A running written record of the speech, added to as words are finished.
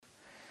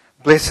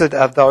Blessed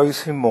are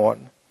those who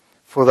mourn,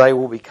 for they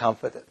will be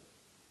comforted.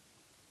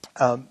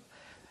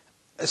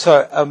 There's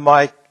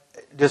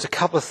a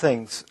couple of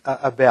things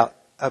about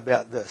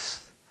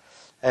this,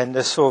 and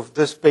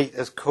this beat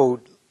is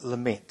called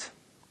lament.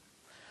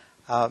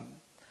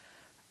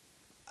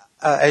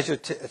 As you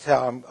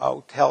tell,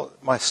 I'll tell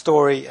my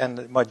story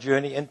and my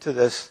journey into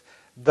this,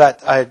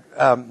 but I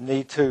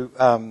need to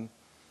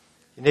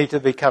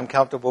become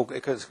comfortable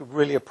because it's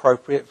really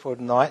appropriate for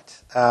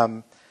tonight.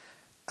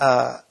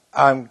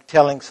 I'm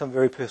telling some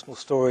very personal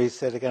stories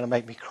that are going to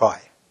make me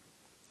cry.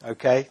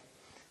 Okay?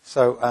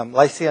 So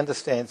Lacey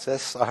understands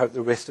this. I hope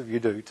the rest of you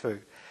do too.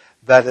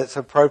 But it's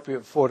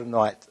appropriate for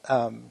tonight.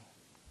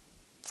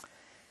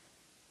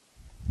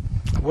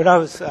 When I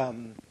was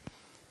in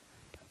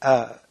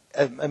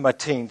my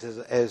teens,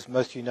 as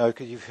most of you know,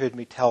 because you've heard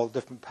me tell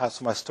different parts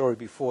of my story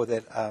before,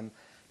 that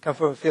come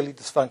from a fairly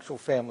dysfunctional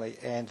family,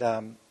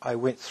 and I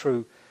went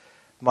through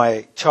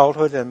my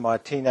childhood and my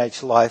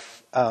teenage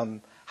life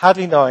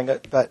hardly knowing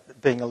it,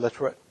 but being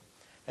illiterate.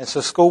 And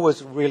so school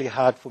was really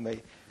hard for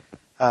me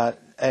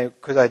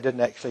because I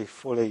didn't actually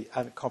fully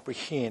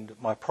comprehend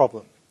my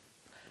problem.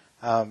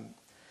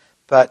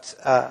 But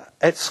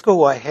at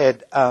school I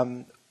had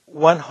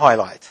one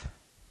highlight.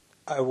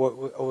 It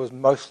was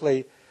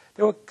mostly,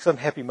 there were some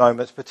happy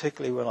moments,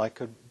 particularly when I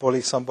could bully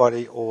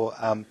somebody or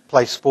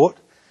play sport.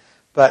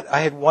 But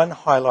I had one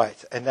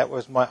highlight, and that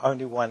was my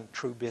only one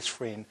true best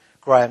friend,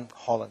 Graham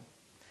Holland.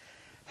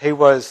 He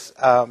was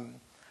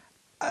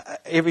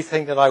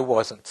everything that I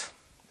wasn't.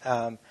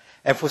 And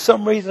for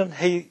some reason,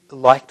 he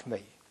liked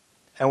me.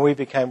 And we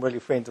became really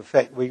friends. In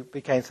fact, we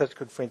became such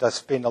good friends. I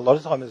spent a lot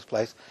of time in his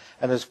place,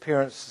 and his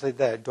parents said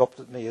they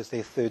adopted me as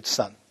their third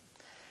son.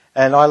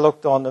 And I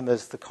looked on them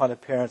as the kind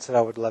of parents that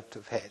I would love to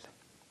have had.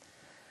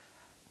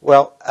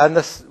 Well,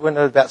 when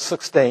I was about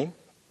 16,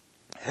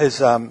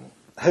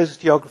 his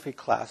geography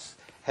class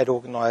had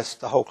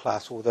organised the whole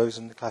class, all those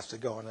in the class, to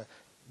go on a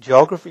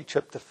geography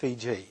trip to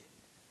Fiji.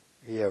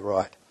 Yeah,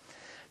 right.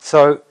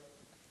 So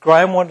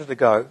Graham wanted to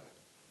go,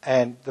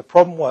 and the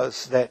problem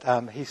was that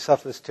he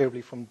suffers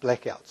terribly from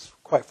blackouts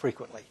quite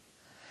frequently.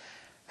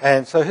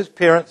 And so his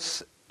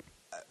parents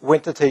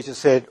went to the teacher and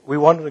said, we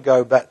want him to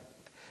go, but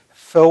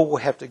Phil will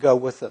have to go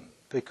with him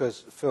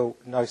because Phil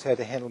knows how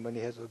to handle him when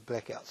he has a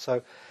blackout.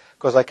 So,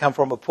 because I come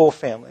from a poor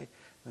family,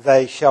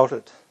 they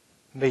sheltered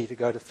me to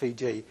go to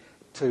Fiji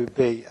to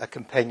be a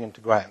companion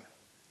to Graham.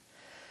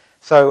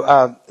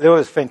 So it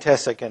was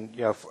fantastic, and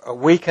for a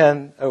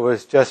weekend it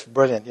was just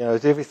brilliant. It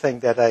was everything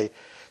that a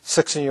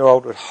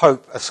 16-year-old would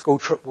hope a school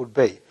trip would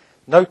be.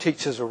 No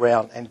teachers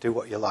around and do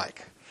what you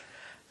like.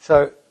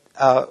 So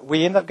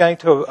we ended up going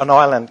to an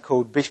island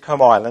called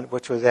Beachcomber Island,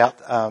 which was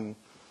out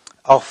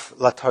off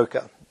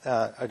Lautoka.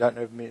 I don't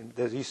know,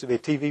 there used to be a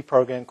TV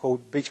program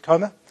called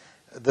Beachcomber.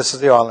 This is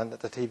the island that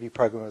the TV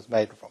program was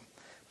made from,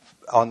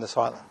 on this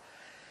island.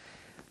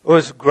 It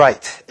was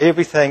great.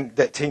 Everything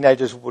that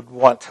teenagers would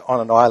want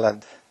on an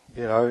island,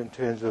 in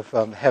terms of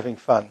having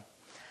fun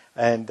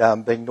and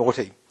being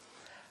naughty.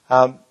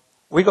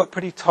 We got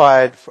pretty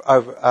tired for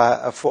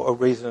a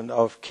reason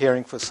of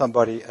caring for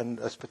somebody in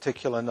this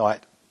particular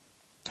night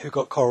who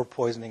got coral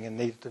poisoning and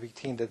needed to be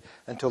tended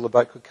until the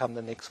boat could come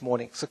the next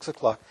morning at 6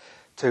 o'clock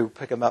to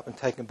pick him up and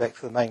take him back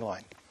to the main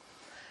line.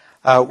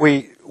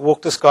 We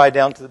walked this guy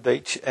down to the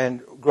beach,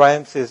 and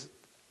Graham says,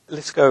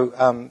 let's go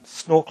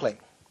snorkeling.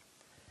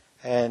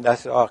 And I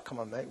said, oh, come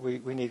on, mate,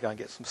 we need to go and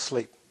get some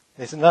sleep.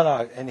 And he said,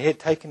 no. And he had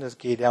taken his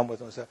gear down with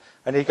him. So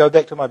I need to go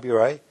back to my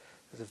bureau,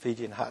 there's a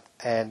Fijian hut,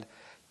 and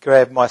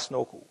grab my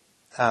snorkels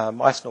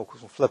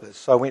and flippers.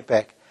 So I went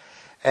back,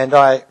 and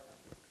I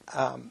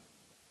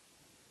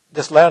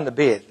just lay on the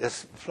bed,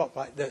 just flopped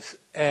like this,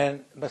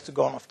 and must have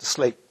gone off to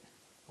sleep.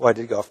 Well, I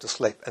did go off to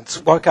sleep. And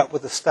woke up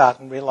with a start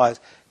and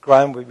realised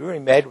Graham would be very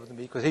mad with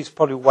me because he's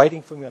probably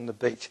waiting for me on the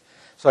beach.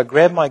 So I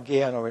grabbed my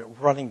gear and I went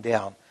running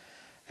down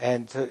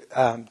and to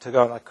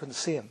go, and I couldn't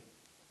see him.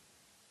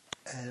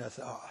 And I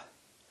thought, oh,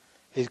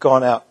 he's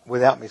gone out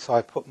without me. So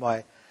I put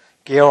my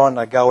gear on and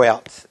I go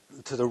out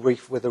to the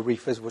reef where the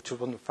reef is, which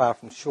wasn't far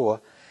from shore.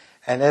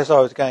 And as I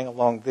was going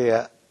along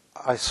there,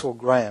 I saw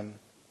Graham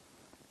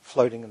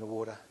floating in the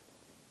water.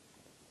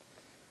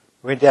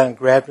 Went down and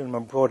grabbed him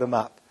and brought him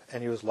up,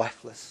 and he was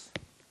lifeless.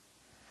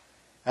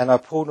 And I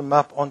pulled him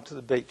up onto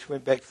the beach,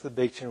 went back to the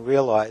beach and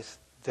realised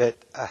that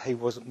he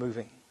wasn't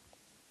moving.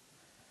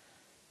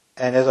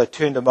 And as I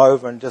turned him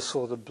over and just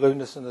saw the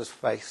blueness in his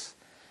face,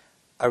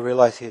 I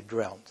realised he had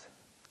drowned.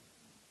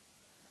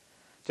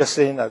 Just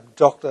then, a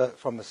doctor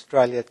from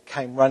Australia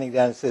came running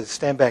down and said,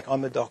 stand back,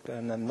 I'm a doctor.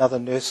 And another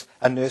nurse,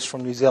 a nurse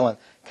from New Zealand,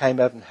 came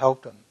up and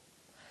helped him.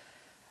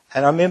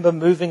 And I remember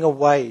moving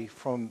away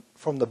from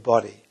the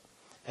body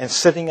and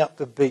sitting up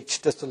the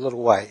beach just a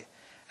little way.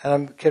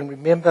 And I can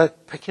remember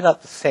picking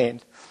up the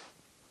sand,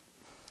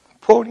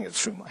 pouring it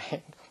through my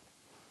hand,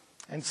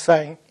 and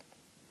saying,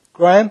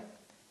 Graham,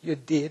 you're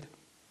dead.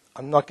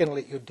 I'm not going to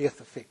let your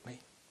death affect me.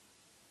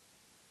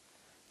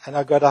 And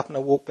I got up and I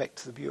walked back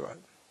to the bureau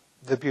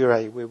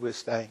where we're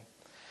staying.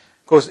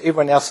 Of course,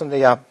 everyone else in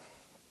the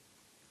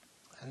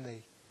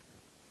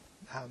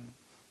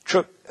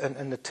trip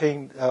and the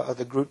team of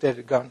the group that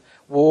had gone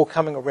were all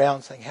coming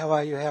around saying, how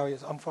are you, how are you?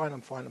 I'm fine,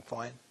 I'm fine, I'm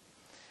fine.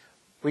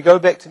 We go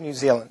back to New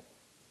Zealand,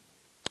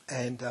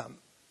 and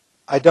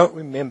I don't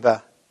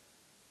remember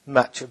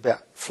much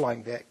about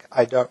flying back.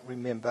 I don't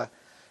remember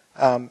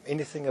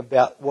anything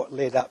about what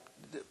led up,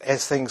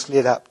 as things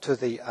led up to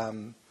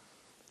the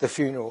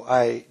funeral.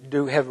 I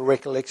do have a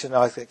recollection I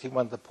was actually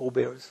one of the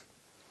pallbearers,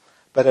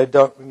 but I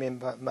don't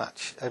remember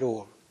much at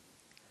all.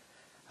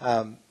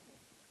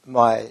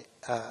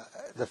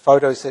 The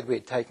photos that we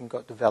had taken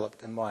got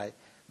developed, and my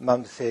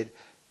mum said,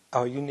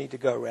 oh, you need to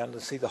go around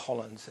and see the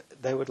Hollands.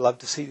 They would love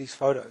to see these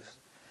photos.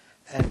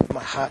 And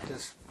my heart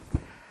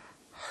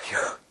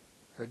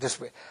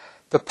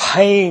the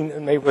pain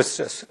in me was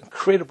just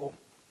incredible.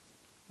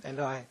 And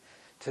I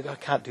said, I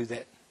can't do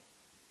that.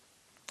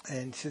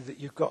 And she said that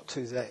you've got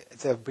to.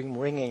 They've been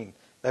ringing.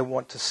 They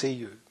want to see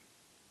you.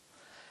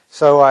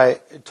 So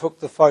I took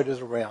the photos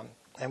around,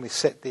 and we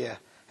sat there,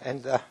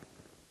 and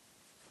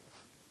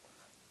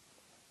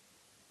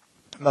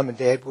Mum and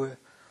Dad were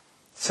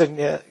sitting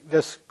there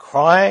just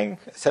crying.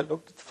 So I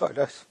looked at the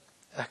photos.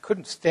 I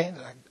couldn't stand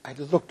it. I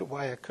looked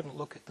away. I couldn't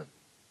look at them.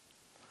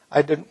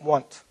 I didn't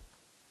want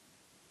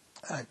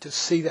to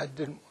see that. I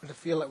didn't want to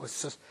feel it. It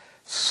was just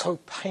so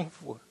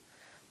painful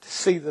to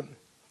see them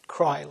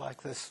cry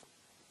like this.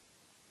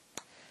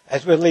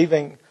 As we're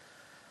leaving,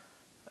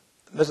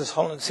 Mrs.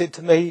 Holland said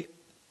to me,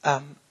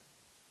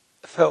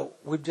 Phil,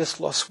 we've just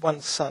lost one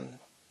son.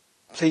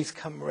 Please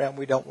come around.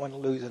 We don't want to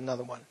lose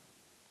another one.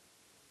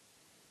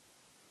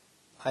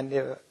 I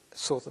never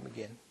saw them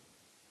again.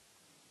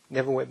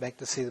 Never went back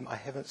to see them. I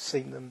haven't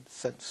seen them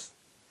since.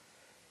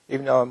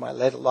 Even though in my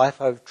later life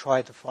I've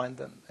tried to find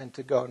them and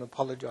to go and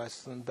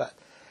apologize to them, but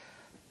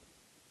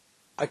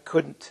I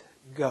couldn't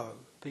go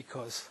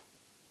because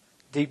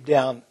deep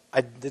down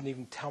I didn't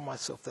even tell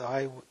myself that.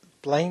 I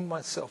blamed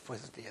myself for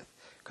his death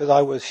because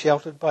I was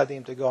sheltered by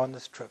them to go on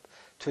this trip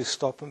to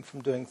stop him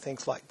from doing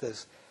things like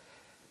this.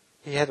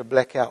 He had a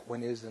blackout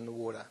when he was in the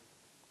water.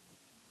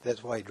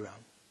 That's why he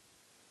drowned.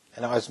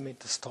 And I was meant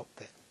to stop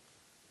that.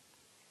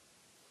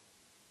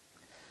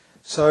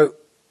 So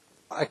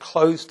I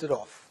closed it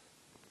off.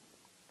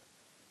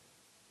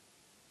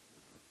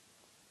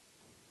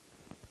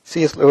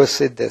 C.S. Lewis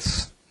said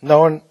this,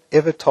 no one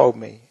ever told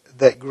me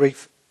that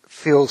grief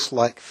feels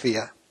like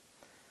fear.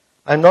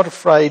 I'm not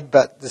afraid,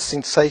 but the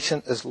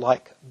sensation is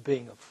like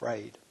being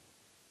afraid.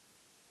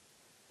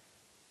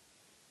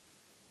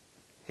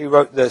 He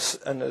wrote this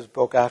in his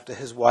book after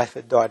his wife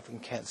had died from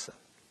cancer.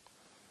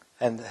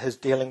 And his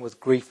dealing with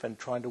grief and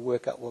trying to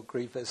work out what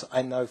grief is.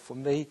 I know for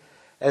me,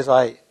 as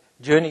I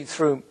journeyed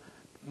through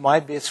my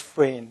best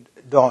friend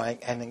dying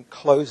and in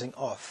closing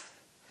off,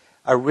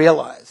 I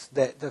realized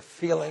that the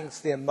feelings,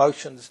 the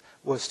emotions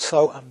were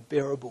so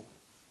unbearable.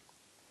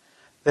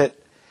 That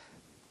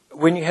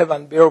when you have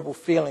unbearable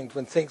feelings,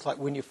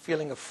 when you're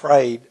feeling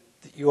afraid,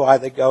 you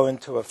either go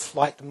into a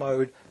flight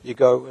mode, you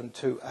go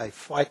into a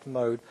fight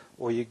mode,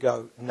 or you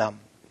go numb.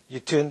 You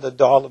turn the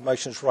dial of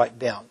emotions right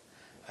down.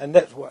 And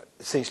that's what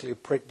essentially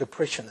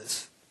depression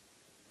is.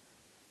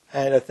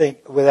 And I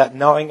think without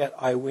knowing it,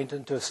 I went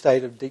into a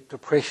state of deep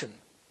depression.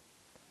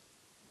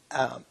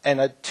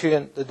 And I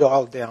turned the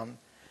dial down.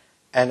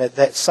 And at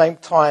that same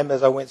time,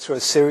 as I went through a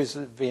series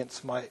of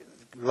events, my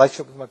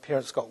relationship with my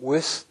parents got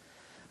worse.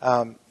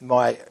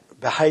 My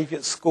behaviour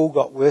at school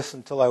got worse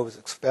until I was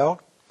expelled.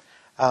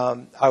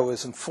 I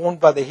was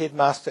informed by the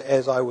headmaster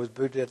as I was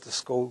booted out of the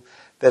school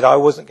that I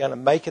wasn't going to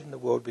make it in the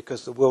world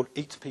because the world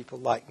eats people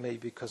like me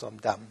because I'm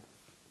dumb.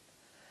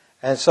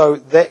 And so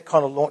that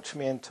kind of launched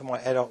me into my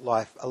adult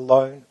life,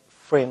 alone,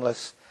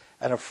 friendless,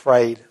 and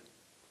afraid.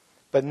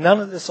 But none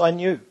of this I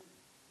knew.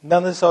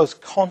 None of this I was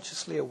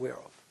consciously aware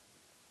of.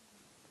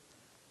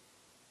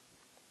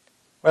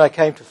 When I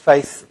came to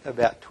faith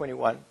about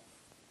 21,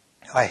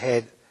 I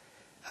had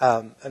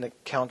an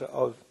encounter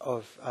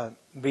of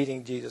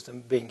meeting Jesus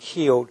and being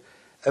healed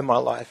in my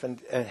life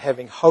and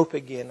having hope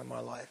again in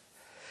my life.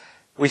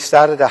 We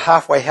started a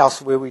halfway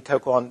house where we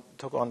took on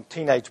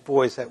teenage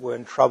boys that were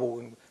in trouble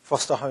and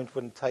foster homes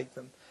wouldn't take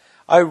them.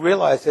 I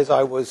realized as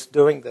I was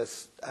doing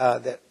this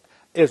that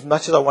as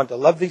much as I wanted to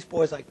love these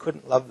boys, I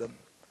couldn't love them.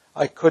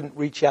 I couldn't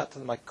reach out to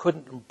them. I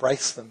couldn't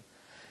embrace them.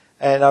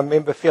 And I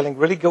remember feeling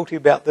really guilty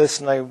about this,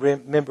 and I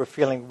remember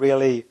feeling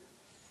really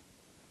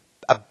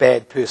a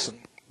bad person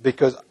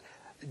because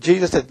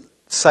Jesus had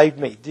saved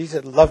me. Jesus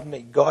had loved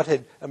me. God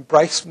had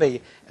embraced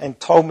me and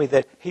told me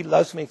that he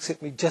loves me,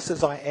 accepts me just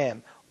as I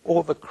am.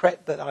 All the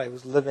crap that I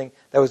was living,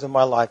 that was in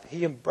my life,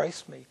 he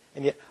embraced me.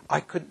 And yet I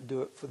couldn't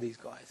do it for these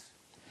guys.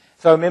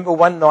 So I remember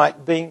one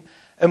night being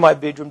in my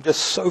bedroom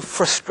just so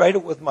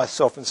frustrated with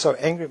myself and so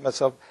angry at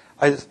myself,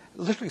 I just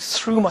literally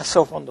threw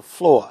myself on the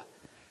floor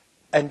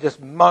and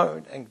just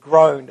moaned and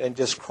groaned and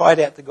just cried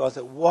out to God and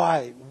said,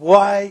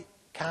 why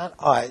can't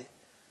I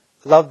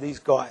love these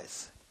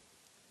guys?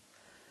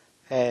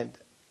 And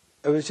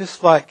it was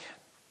just like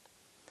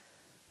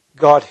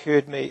God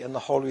heard me and the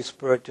Holy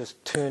Spirit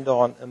just turned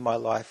on in my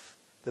life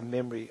the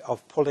memory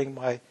of pulling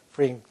my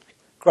friend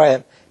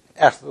Graham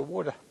out of the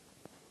water.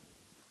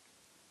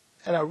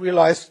 And I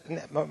realized in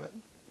that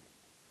moment,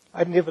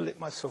 I'd never let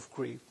myself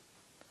grieve.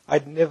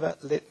 I'd never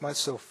let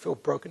myself feel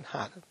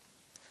brokenhearted.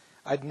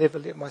 I'd never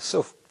let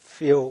myself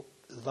feel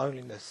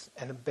loneliness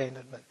and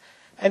abandonment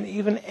and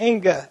even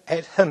anger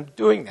at him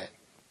doing that.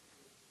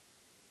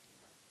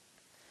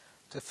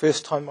 It's the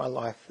first time in my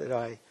life that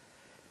I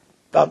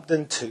bumped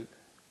into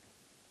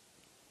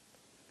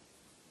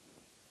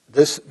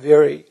this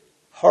very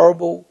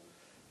horrible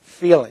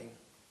feeling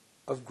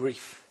of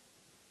grief,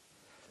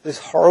 this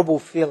horrible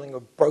feeling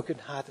of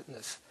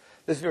brokenheartedness,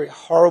 this very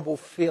horrible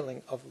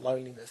feeling of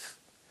loneliness,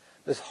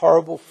 this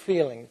horrible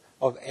feeling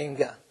of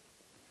anger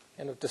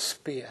and of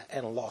despair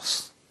and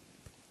loss.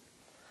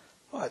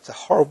 Oh, it's a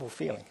horrible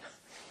feeling.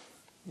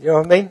 You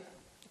know what I mean?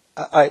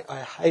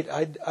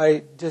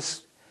 I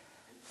just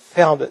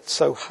found it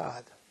so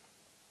hard.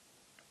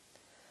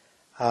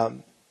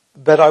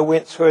 But I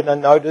went through it and I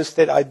noticed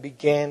that I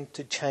began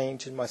to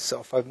change in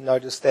myself. I've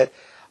noticed that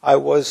I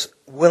was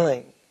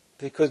willing,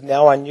 because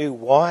now I knew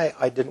why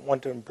I didn't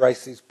want to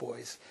embrace these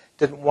boys,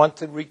 didn't want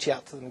to reach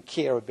out to them and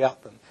care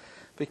about them.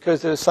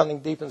 Because there was something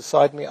deep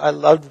inside me I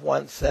loved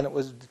once and it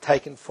was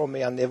taken from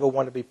me. I never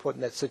want to be put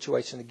in that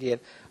situation again.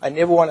 I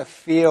never want to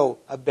feel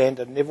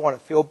abandoned, never want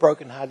to feel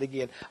brokenhearted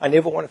again. I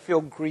never want to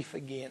feel grief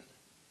again.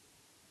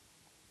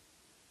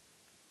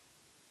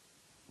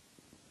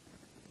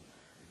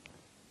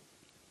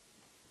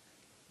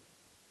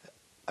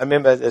 I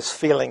remember this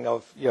feeling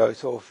of,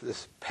 sort of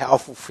this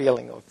powerful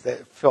feeling of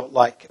that felt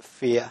like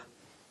fear.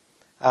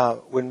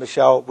 When we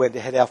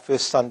had our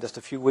first son just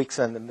a few weeks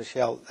in, and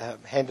Michelle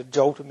handed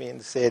Joel to me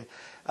and said,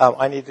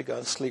 I need to go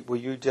and sleep. Will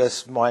you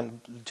just mind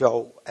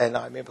Joel? And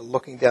I remember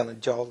looking down at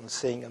Joel and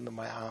seeing him in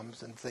my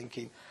arms and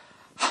thinking,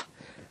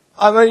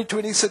 I'm only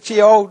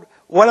 26-year-old.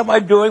 What am I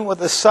doing with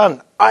a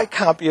son? I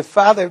can't be a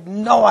father. I have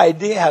no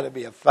idea how to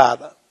be a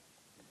father.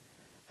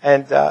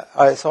 And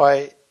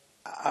I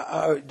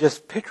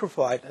just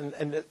petrified,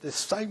 and the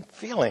same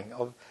feeling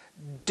of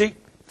deep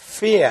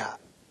fear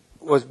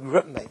was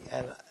gripping me,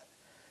 and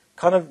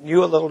kind of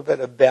knew a little bit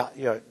about,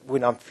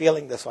 when I'm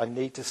feeling this, I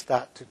need to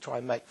start to try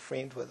and make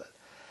friends with it.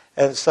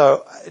 And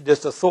so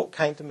just a thought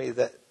came to me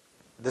that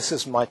this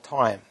is my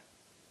time.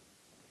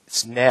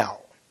 It's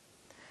now.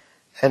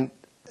 And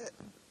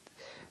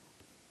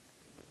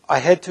I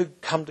had to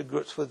come to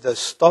grips with this.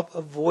 Stop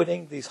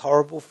avoiding these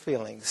horrible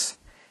feelings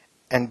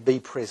and be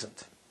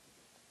present.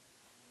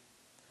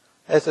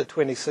 As at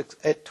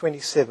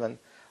 27,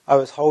 I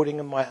was holding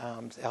in my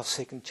arms our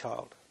second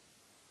child.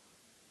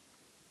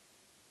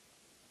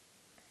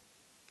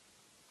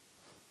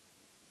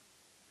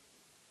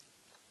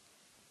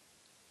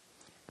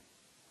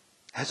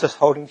 As I was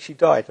holding, she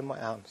died in my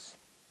arms.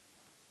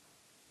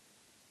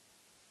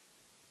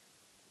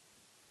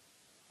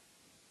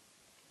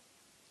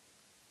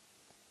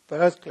 But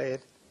I was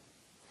glad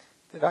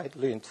that I had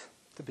learned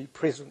to be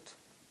present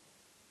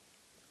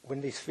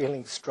when these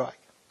feelings strike.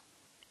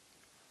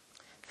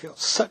 I felt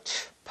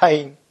such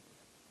pain,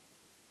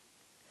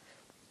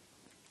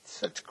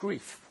 such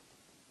grief.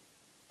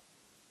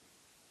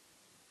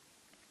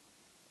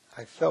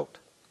 I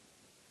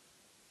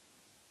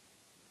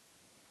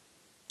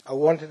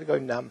wanted to go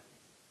numb.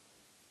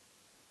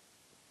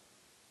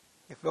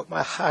 I felt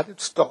my heart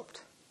had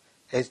stopped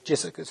as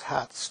Jessica's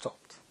heart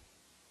stopped.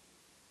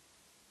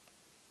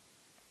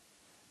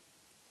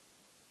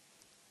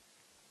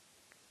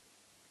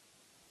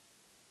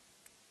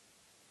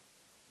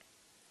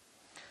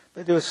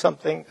 But there was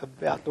something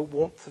about the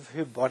warmth of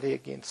her body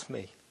against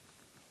me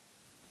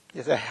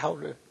as I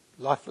held her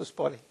lifeless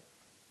body.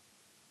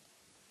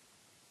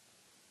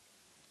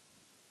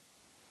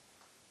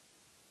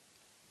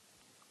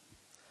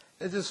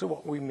 This is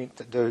what we meant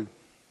to do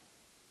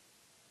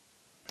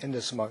in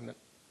this moment.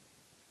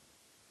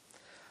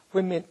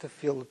 We're meant to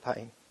feel the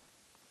pain.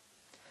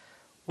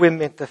 We're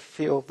meant to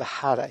feel the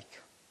heartache.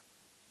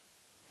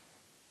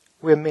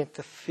 We're meant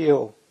to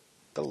feel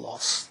the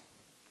loss.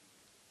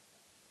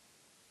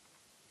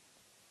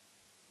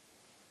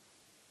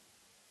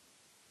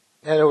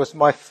 And it was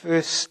my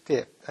first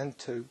step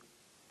into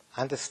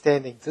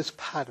understanding this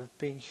part of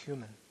being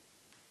human.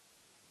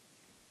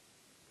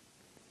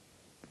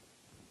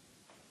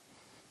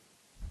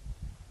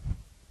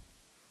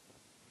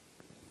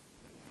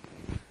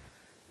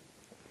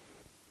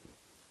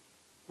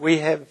 We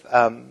have,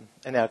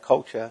 in our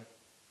culture,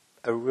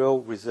 a real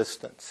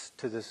resistance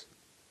to this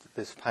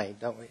pain,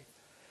 don't we?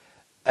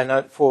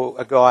 And for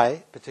a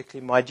guy,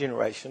 particularly my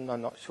generation,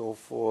 I'm not sure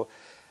for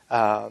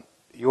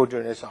your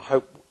generation,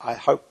 I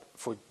hope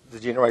for the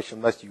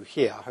generation most of you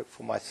here, I hope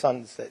for my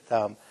sons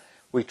that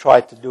we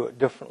tried to do it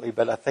differently,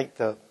 but I think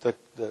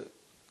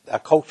our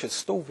culture is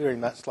still very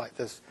much like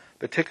this,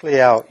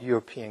 particularly our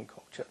European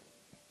culture,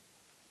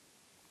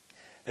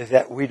 is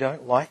that we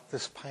don't like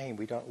this pain,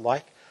 we don't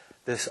like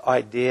this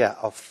idea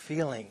of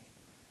feeling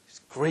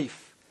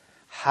grief,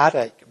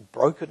 heartache,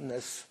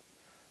 brokenness,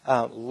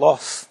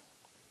 loss,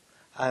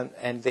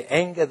 and the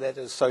anger that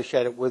is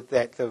associated with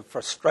that, the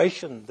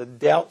frustration, the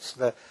doubts,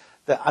 the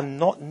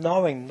not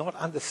knowing, not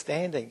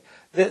understanding.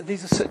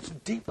 These are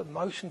such deep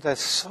emotions. They're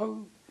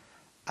so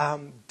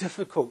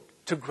difficult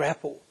to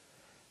grapple,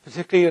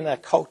 particularly in our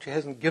culture,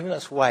 hasn't given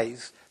us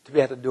ways to be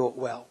able to do it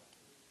well.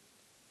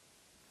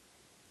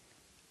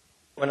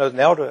 When I was an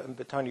elder in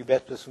Petone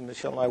Baptist, when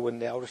Michelle and I were in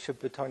the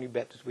eldership of Petone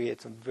Baptist, we had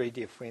some very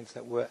dear friends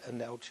that were in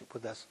the eldership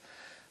with us.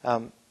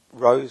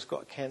 Rose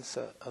got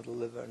cancer of the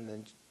liver, and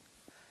then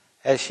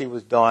as she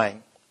was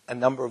dying, a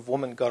number of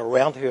women got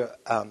around her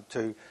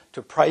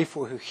to pray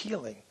for her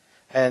healing.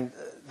 And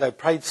they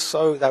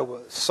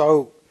were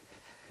so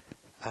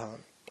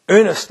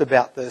earnest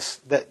about this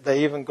that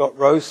they even got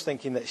Rose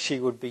thinking that she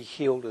would be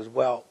healed as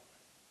well.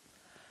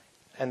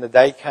 And the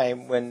day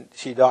came when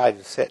she died.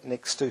 I sat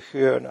next to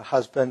her and her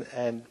husband,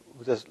 and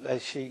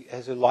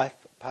as her life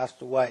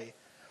passed away,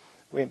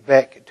 went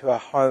back to our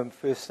home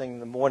first thing in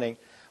the morning.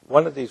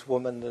 One of these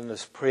women in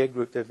this prayer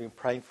group they've been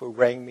praying for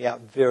rang me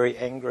up very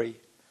angry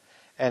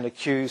and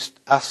accused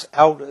us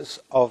elders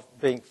of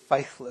being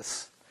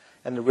faithless.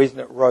 And the reason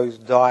that Rose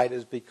died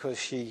is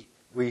because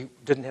we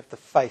didn't have the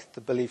faith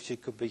to believe she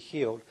could be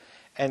healed.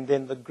 And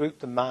then the group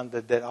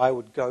demanded that I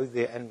would go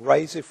there and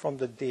raise her from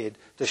the dead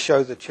to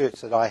show the church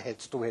that I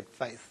still had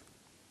faith.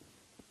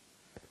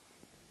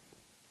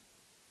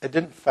 It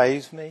didn't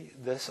faze me,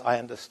 I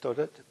understood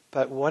it.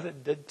 But what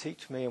it did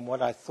teach me, and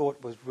what I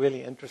thought was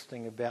really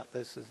interesting about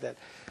this, is that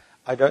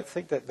I don't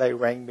think that they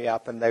rang me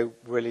up and they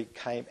really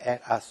came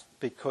at us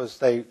because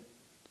they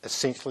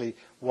essentially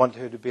wanted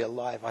her to be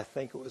alive. I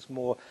think it was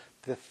more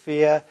the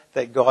fear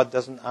that God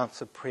doesn't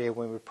answer prayer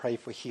when we pray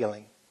for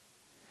healing.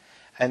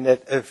 And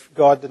that if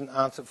God didn't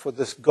answer it for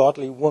this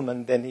godly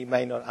woman, then he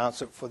may not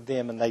answer it for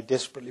them. And they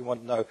desperately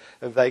want to know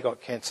if they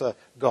got cancer,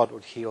 God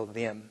would heal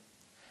them.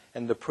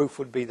 And the proof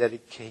would be that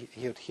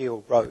he would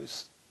heal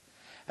Rose.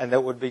 And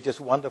that would be just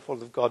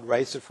wonderful if God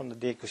raised her from the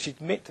dead, because she's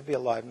meant to be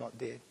alive, not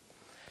dead.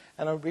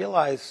 And I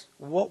realized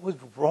what was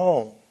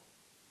wrong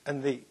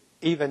in the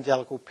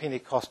evangelical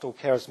Pentecostal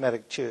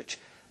charismatic church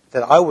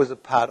that I was a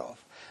part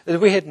of. Is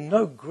we had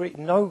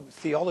no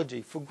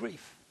theology for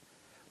grief.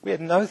 We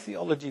had no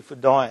theology for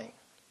dying.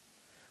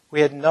 We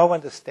had no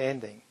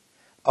understanding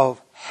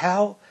of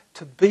how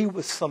to be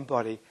with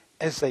somebody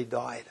as they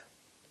died.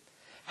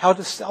 How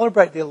to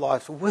celebrate their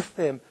lives with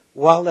them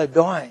while they're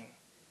dying.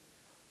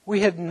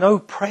 We had no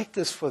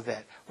practice for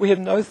that. We have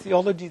no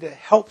theology that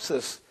helps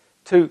us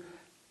to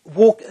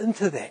walk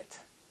into that.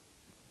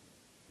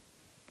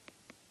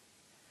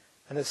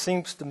 And it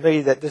seems to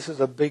me that this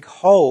is a big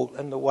hole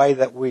in the way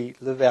that we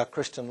live our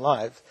Christian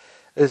lives,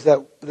 is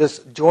that this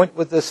joint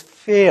with this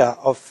fear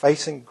of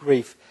facing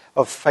grief,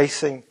 of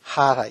facing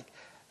heartache,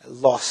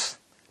 loss,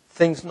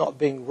 things not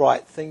being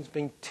right, things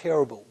being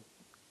terrible.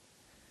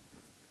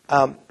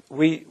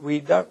 We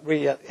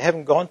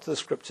haven't gone to the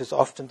scriptures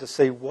often to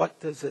see what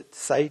does it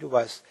say to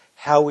us,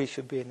 how we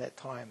should be in that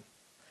time.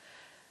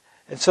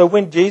 And so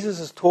when Jesus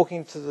is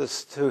talking to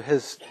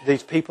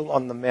these people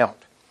on the mount,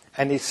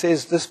 and he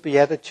says this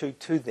beatitude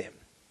to them,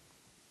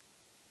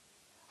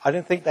 I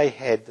don't think they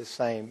had the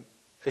same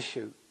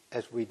issue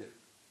as we do.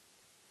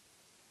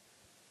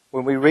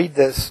 When we read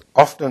this,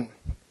 often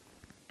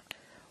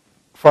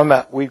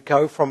we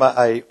go from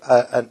a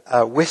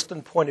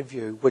Western point of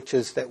view, which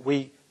is that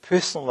we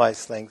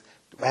personalize things,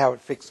 how it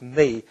affects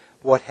me,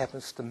 what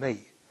happens to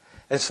me.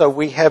 And so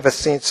we have a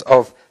sense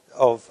of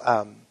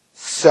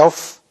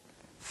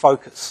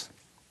self-focus,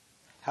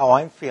 how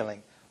I'm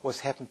feeling, what's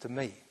happened to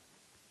me.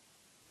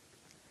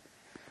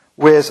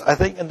 Whereas I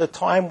think in the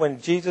time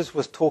when Jesus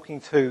was talking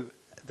to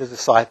the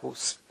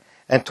disciples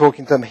and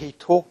talking to them, he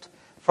talked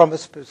from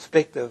his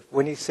perspective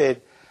when he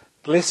said,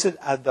 "Blessed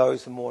are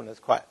those who mourn." It's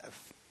quite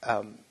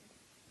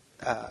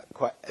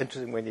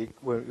interesting when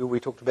we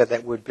talked about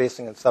that word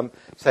blessing, and some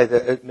say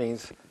that it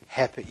means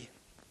happy.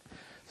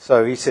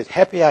 So he said,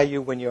 "Happy are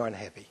you when you're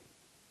unhappy,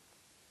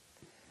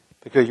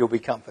 because you'll be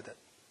comforted."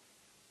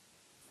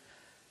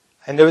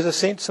 And there is a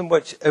sense in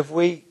which if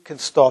we can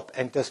stop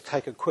and just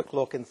take a quick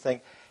look and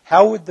think,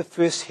 how would the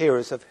first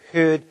hearers have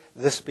heard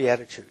this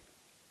beatitude?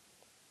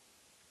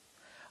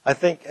 I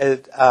think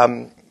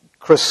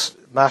Chris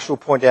Marshall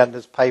pointed out in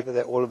his paper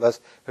that all of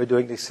us who are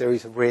doing this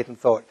series have read and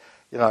thought,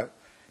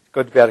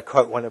 good to be able to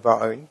quote one of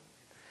our own.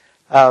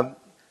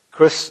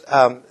 Chris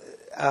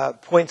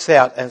points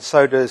out, and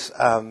so does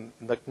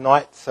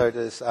McKnight, so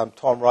does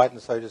Tom Wright,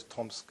 and so does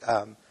Tom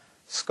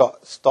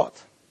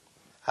Stott,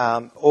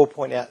 all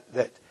point out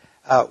that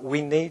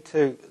we need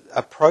to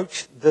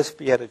approach this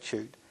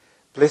beatitude,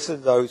 "Blessed are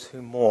those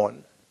who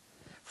mourn,"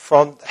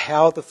 from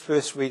how the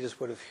first readers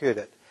would have heard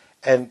it.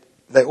 And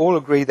they all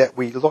agree that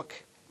we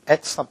look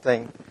at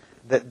something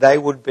that they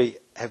would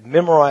have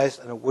memorized,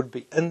 and it would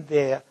be in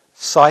their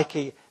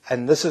psyche,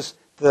 and this is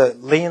the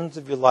lens,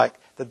 if you like,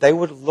 that they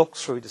would look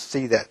through to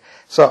see that.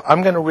 So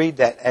I'm going to read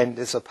that, and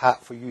there's a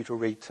part for you to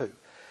read too.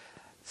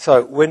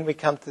 So when we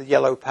come to the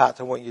yellow parts,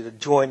 I want you to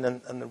join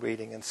in the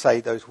reading and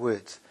say those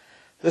words.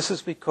 This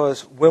is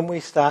because when we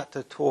start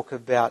to talk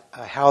about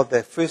how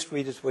the first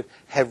readers would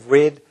have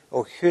read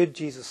or heard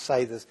Jesus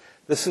say this,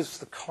 this is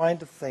the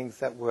kind of things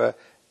that were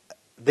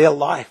their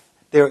life,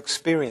 their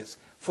experience.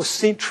 For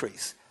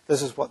centuries,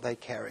 this is what they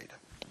carried.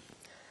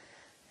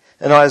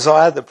 And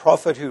Isaiah, the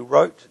prophet who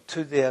wrote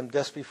to them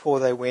just before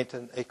they went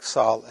in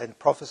exile and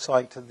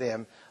prophesying to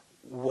them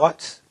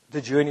what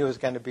the journey was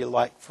going to be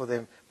like for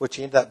them, which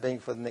ended up being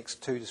for the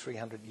next 200 to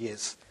 300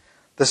 years.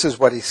 This is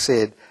what he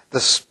said: "The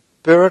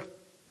Spirit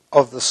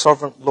of the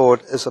Sovereign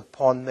Lord is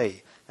upon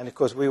me." And of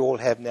course we all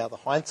have now the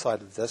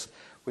hindsight of this.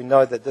 We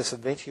know that this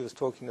eventually was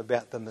talking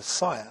about the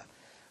Messiah.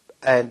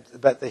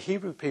 But the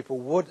Hebrew people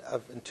would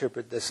have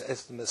interpreted this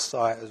as the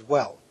Messiah as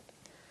well.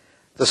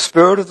 "The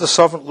Spirit of the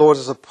Sovereign Lord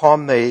is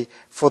upon me,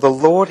 for the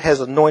Lord has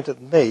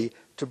anointed me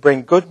to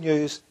bring good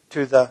news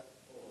to the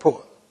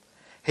poor.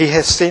 He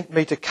has sent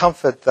me to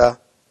comfort the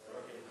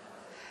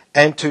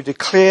and to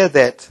declare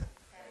that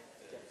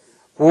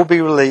will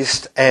be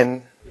released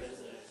and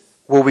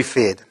will be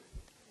fed."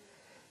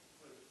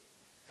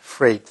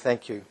 Freed,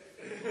 thank you.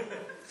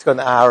 It's got an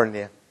R in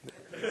there.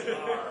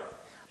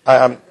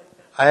 I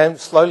am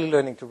slowly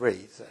learning to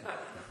read. So.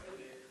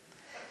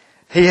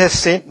 "He has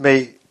sent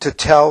me to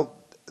tell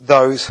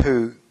those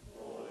who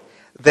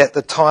that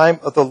the time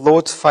of the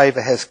Lord's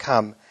favour has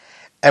come,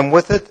 and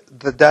with it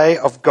the day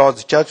of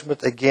God's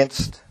judgment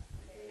against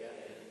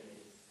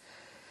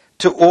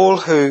to all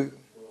who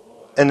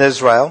in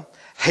Israel.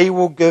 He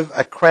will give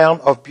a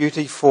crown of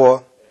beauty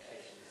for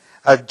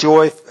a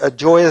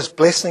joyous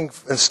blessing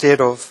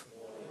instead of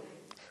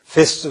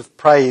festive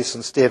praise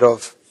instead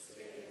of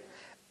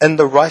in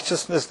their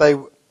righteousness they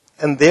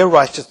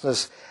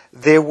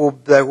will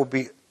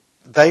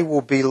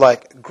be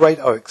like great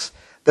oaks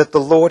that the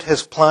Lord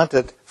has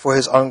planted for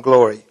his own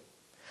glory.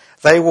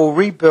 They will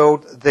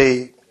rebuild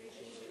the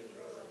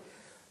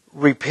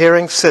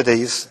repairing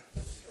cities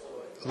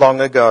long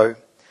ago.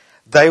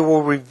 They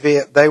will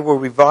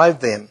revive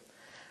them,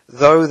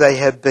 though they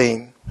have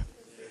been.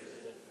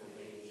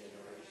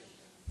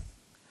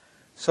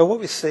 So what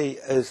we see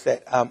is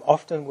that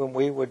often when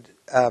we would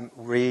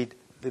read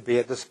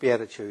this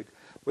Beatitude,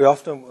 we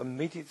often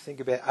immediately think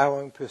about our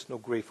own personal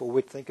grief, or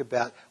we'd think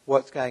about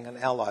what's going on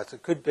in our lives.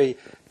 It could be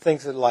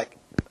things that, like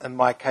in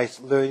my case,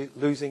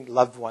 losing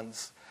loved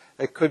ones.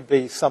 It could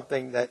be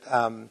something that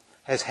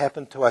has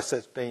happened to us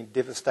that's been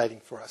devastating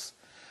for us.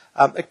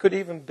 It could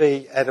even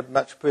be at a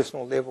much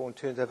personal level in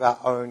terms of our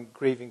own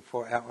grieving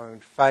for our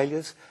own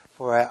failures,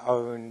 for our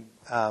own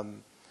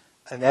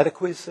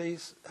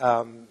inadequacies,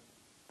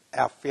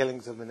 our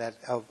feelings of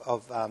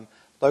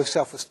low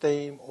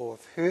self-esteem or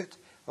of hurt,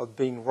 of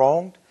being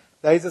wronged.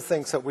 Those are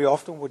things that we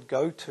often would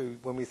go to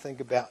when we think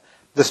about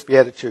this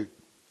Beatitude.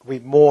 We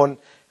mourn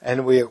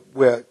and we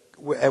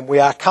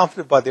are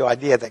comforted by the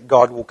idea that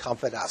God will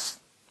comfort us.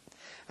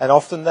 And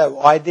often the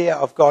idea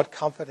of God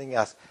comforting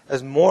us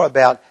is more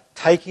about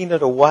taking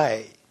it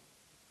away.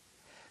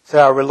 So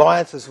our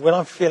reliance is, when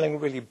I'm feeling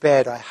really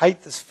bad, I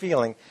hate this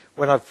feeling.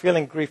 When I'm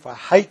feeling grief, I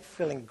hate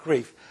feeling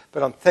grief,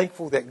 but I'm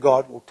thankful that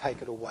God will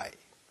take it away.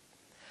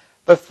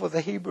 But for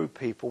the Hebrew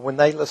people, when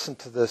they listened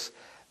to this,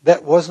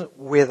 that wasn't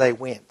where they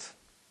went.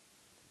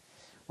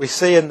 We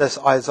see in this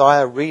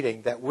Isaiah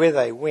reading that where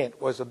they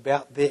went was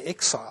about their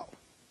exile.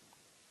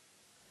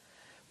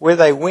 Where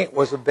they went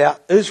was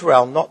about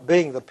Israel not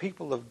being the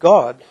people of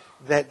God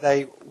that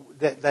they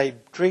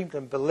dreamed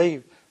and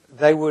believed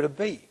they were to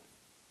be.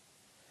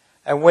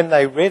 And when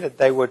they read it,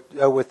 they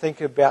were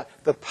thinking about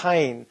the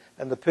pain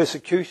and the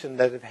persecution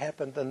that had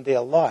happened in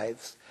their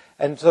lives.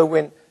 And so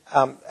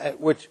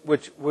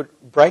which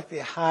would break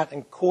their heart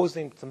and cause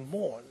them to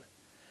mourn.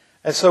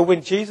 And so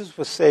when Jesus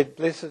was said,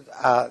 "Blessed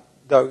are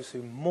those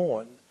who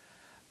mourn,"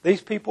 these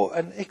people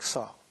in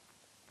exile,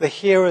 the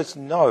hearers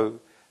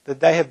know that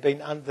they have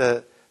been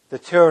under the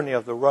tyranny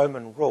of the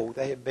Roman rule.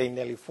 They have been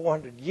nearly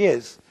 400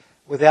 years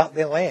without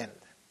their land,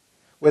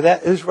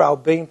 without Israel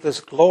being this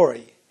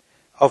glory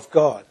of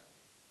God.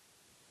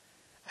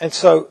 And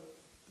so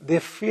their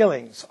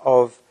feelings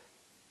of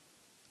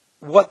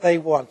what they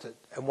wanted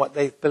and what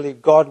they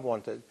believed God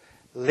wanted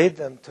led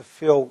them to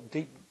feel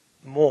deep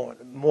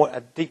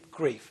a deep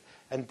grief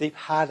and deep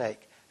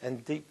heartache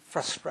and deep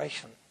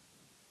frustration.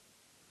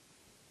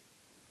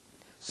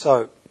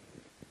 So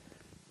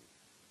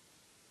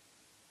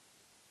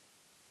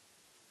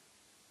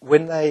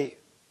when they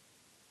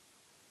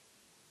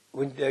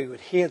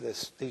would hear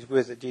these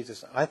words of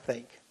Jesus, I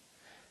think,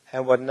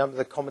 and what a number of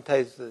the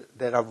commentators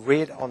that I've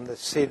read on this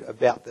said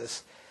about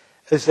this,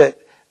 is that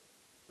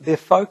their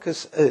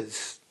focus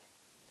is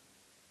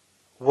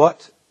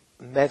what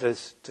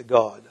matters to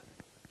God.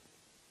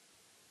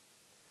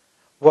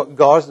 What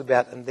God is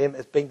about, and them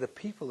as being the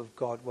people of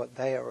God, what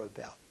they are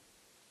about.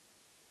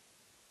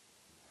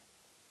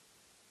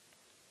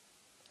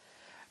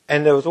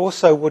 And there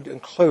also would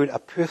include a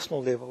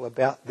personal level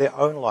about their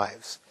own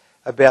lives,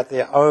 about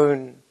their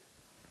own,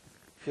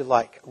 if you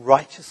like,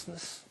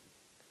 righteousness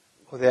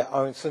or their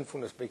own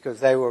sinfulness,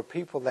 because they were a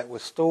people that were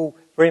still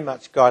very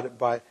much guided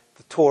by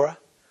the Torah,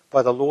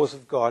 by the laws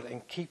of God,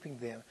 and keeping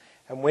them.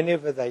 And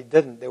whenever they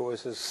didn't, there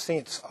was a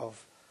sense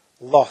of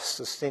loss,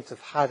 a sense of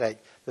heartache,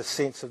 the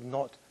sense of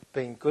not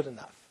being good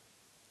enough.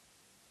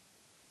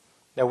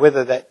 Now,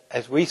 whether that,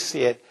 as we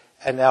see it,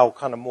 in our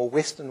kind of more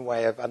Western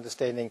way of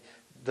understanding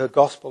the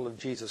gospel of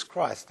Jesus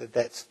Christ,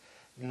 that's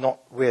not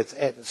where it's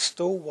at. It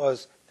still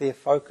was their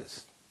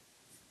focus.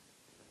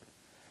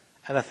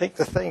 And I think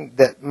the thing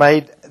that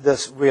made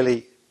this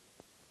really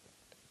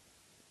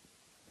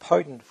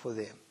potent for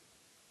them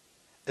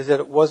is that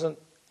it wasn't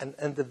an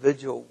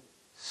individual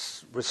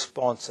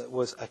response, it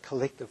was a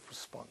collective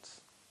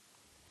response.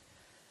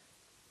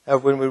 Now,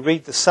 when we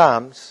read the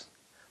Psalms,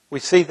 we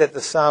see that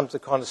the Psalms are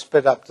kind of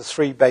split up to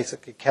three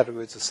basic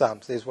categories of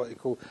Psalms. There's what they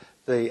call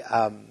the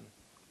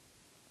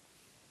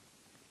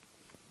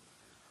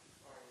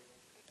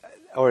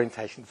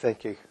orientation.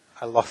 Thank you.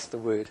 I lost the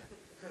word.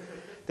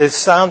 There's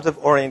Psalms of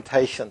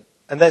orientation,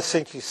 and that's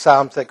essentially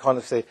Psalms that kind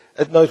of say,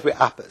 it knows we're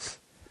uppers.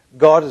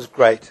 God is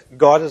great.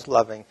 God is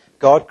loving.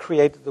 God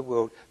created the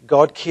world.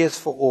 God cares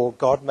for all.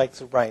 God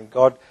makes it rain.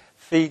 God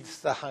feeds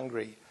the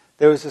hungry.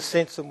 There is a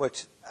sense in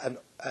which a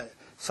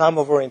Psalm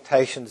of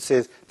orientation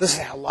says, this is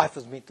how life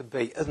is meant to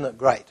be. Isn't it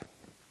great?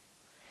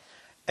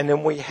 And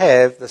then we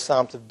have the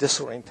Psalms of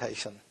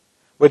disorientation,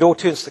 where it all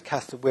turns to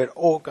custard, where it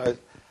all goes,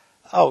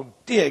 oh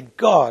dear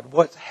God,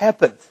 what's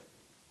happened?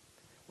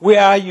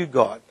 Where are you,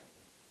 God?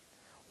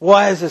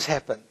 Why has this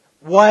happened?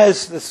 Why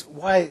is this?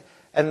 Why?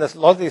 And a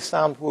lot of these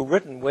Psalms were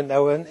written when they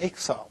were in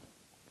exile.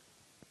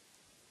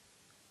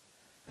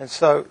 And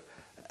so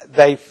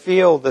they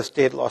feel this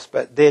dead loss.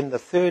 But then the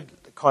third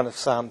kind of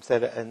Psalms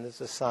that are in is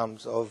the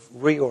Psalms of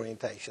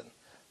reorientation.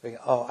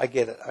 Oh, I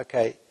get it.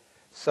 Okay.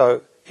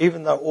 So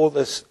even though all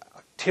this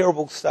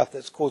terrible stuff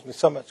that's caused me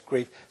so much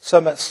grief, so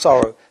much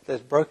sorrow,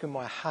 that's broken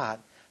my heart,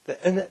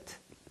 that in it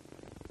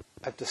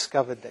I've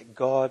discovered that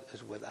God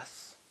is with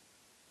us.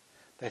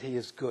 That He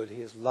is good.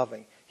 He is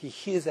loving. He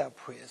hears our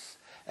prayers.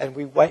 And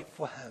we wait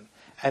for Him.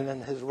 And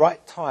in His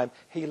right time,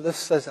 He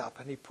lifts us up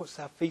and He puts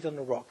our feet on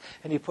the rock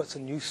and He puts a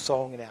new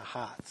song in our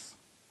hearts.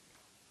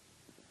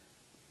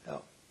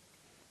 Now,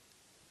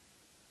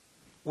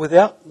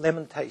 without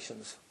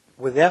lamentations,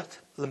 without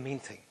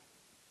lamenting,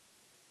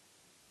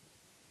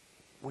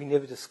 we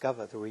never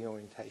discover the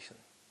reorientation.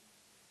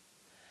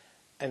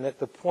 And at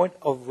the point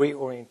of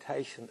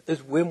reorientation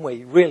is when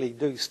we really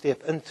do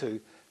step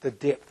into the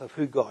depth of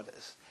who God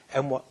is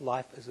and what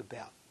life is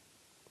about.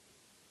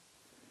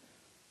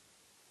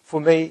 For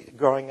me,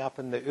 growing up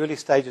in the early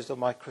stages of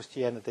my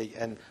Christianity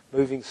and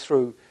moving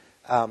through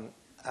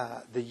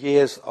the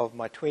years of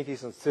my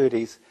 20s and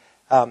 30s,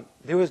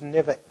 there was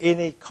never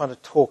any kind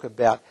of talk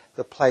about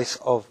the place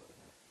of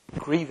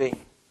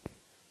grieving,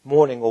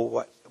 mourning, or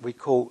what we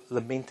call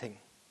lamenting.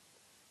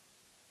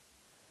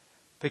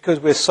 Because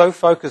we're so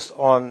focused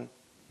on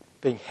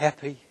being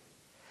happy,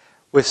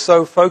 we're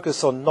so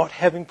focused on not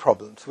having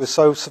problems, we're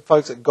so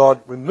focused on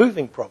God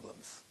removing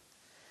problems,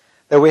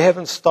 that we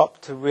haven't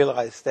stopped to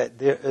realize that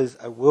there is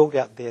a world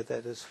out there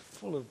that is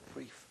full of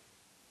grief.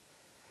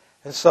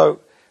 And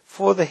so,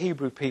 for the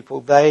Hebrew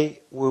people,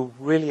 they were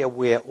really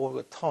aware all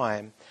the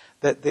time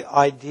that the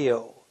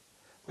ideal,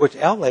 which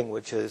our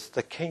language is,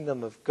 the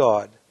kingdom of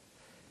God,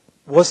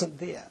 wasn't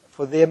there.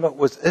 For them it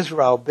was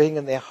Israel being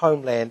in their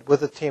homeland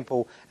with a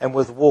temple and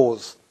with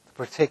walls to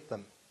protect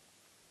them.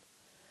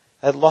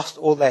 They had lost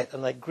all that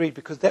and they grieved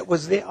because that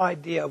was their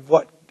idea of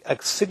what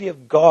a city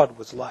of God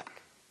was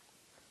like.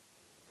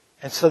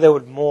 And so they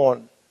would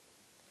mourn.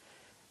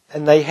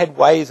 And they had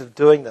ways of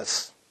doing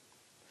this.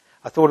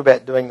 I thought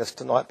about doing this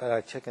tonight, but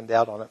I chickened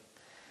out on it.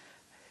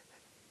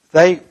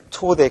 They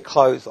tore their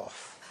clothes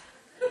off.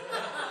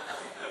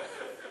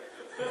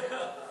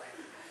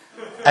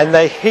 And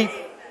they heap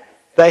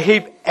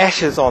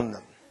ashes on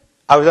them.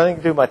 I was only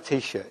going to do my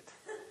T-shirt.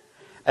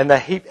 And they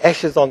heap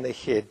ashes on their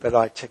head, but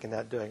I chickened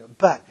out doing it.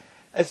 But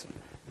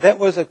that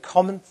was a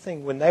common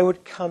thing when they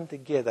would come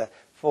together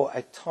for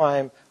a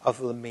time of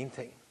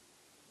lamenting.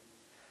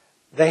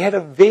 They had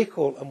a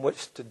vehicle in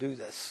which to do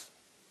this.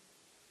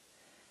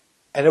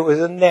 And it was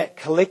in that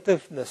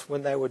collectiveness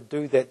when they would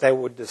do that, they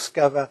would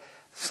discover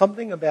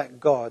something about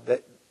God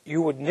that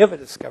you would never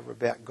discover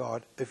about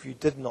God if you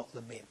did not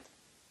lament.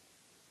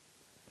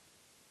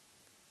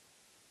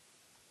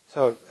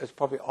 So it's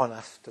probably on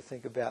us to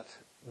think about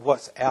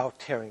what's our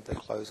tearing the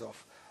clothes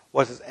off.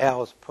 What is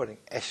ours putting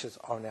ashes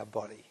on our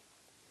body.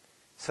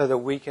 So that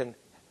we can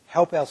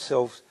help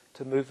ourselves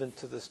to move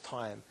into this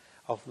time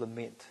of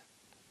lament.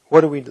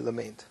 What do we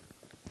lament?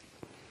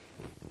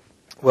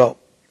 Well,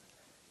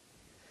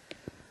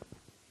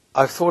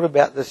 I've thought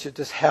about this,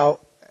 just how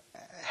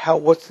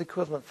what's the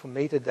equivalent for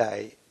me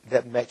today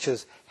that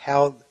matches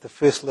how the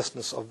first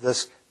listeners of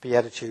this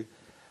beatitude,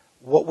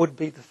 what would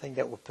be the thing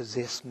that would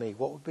possess me?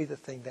 What would be the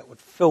thing that would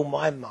fill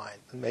my mind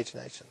and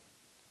imagination?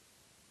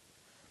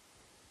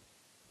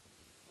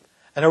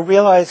 And I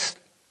realized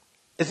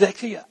it's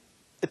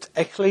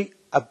actually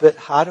a bit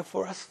harder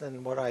for us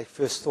than what I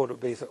first thought it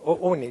would be. So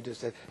all we need is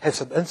to have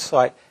some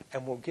insight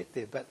and we'll get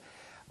there. But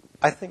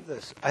I think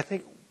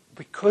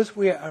because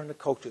we are in a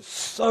culture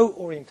so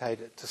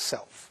orientated to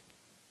self,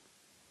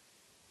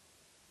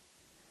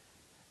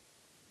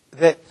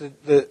 that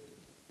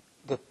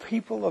the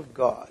people of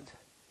God,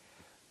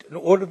 in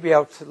order to be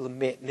able to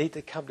lament, need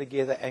to come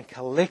together and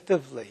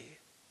collectively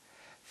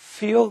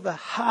feel the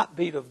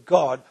heartbeat of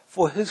God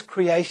for His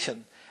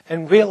creation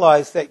and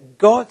realize that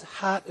God's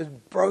heart is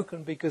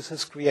broken because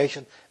his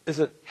creation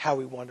isn't how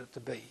we want it to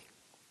be.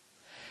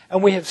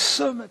 And we have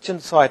so much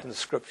insight in the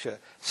Scripture,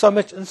 so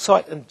much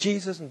insight in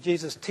Jesus and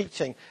Jesus'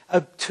 teaching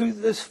to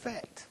this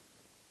fact.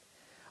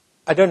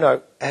 I don't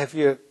know, have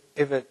you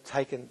ever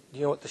taken,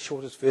 you know what the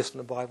shortest verse in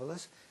the Bible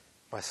is?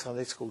 My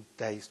Sunday school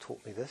days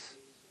taught me this.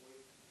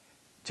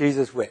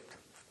 Jesus wept.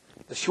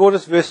 The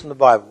shortest verse in the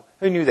Bible.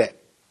 Who knew that?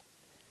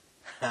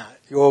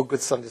 You're all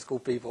good Sunday school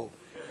people.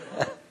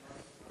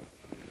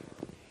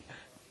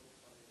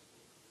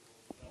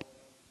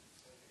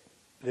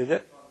 Did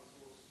it?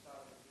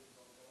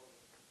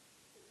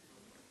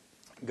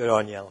 Good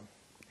on you, Alan.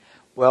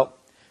 Well,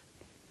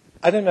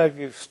 I don't know if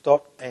you've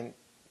stopped and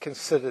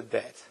considered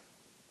that.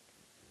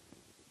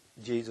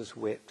 Jesus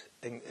wept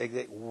and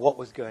what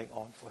was going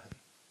on for him.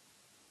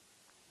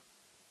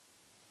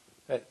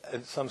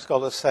 And some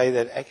scholars say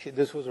that actually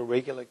this was a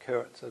regular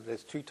occurrence. So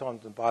there's 2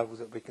 times in the Bible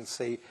that we can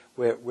see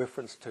where it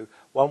referenced to.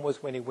 One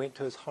was when he went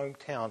to his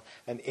hometown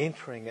and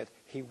entering it,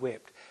 he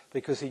wept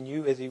because he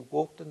knew as he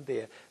walked in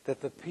there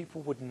that the people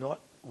would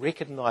not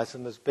recognize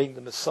him as being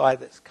the Messiah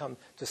that's come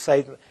to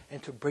save them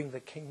and to bring the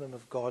kingdom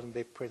of God in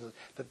their presence,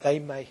 that they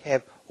may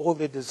have all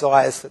their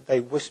desires that they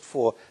wished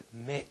for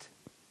met.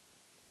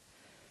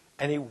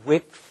 And he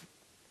wept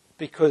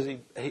because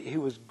he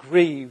was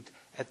grieved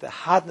at the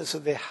hardness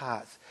of their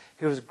hearts.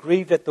 He was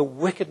grieved at the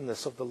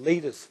wickedness of the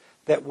leaders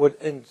that would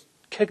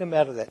kick him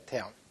out of that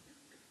town.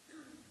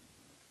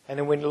 And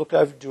then when he looked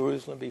over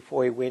Jerusalem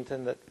before he went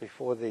in,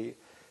 before the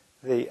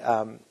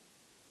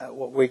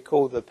what we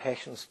call the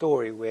Passion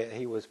story, where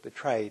he was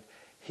betrayed,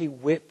 he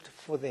wept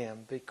for them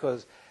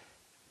because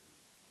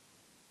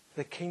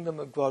the kingdom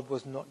of God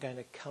was not going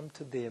to come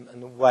to them in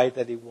the way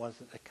that he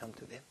wanted it to come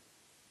to them.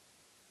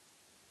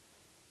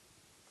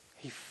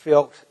 He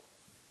felt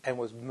and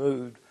was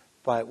moved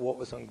by what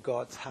was on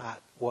God's heart,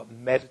 what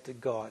mattered to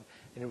God,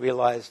 and he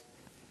realized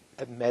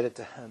it mattered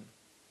to him.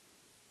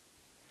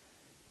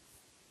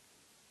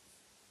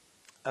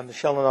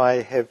 Michelle and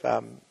I have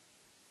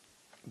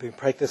been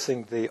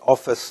practicing the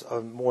office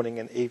of morning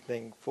and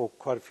evening for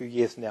quite a few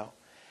years now.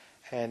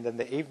 And in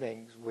the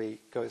evenings, we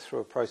go through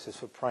a process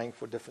for praying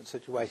for different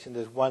situations.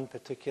 There's one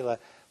particular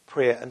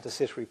prayer,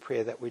 intercessory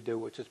prayer that we do,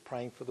 which is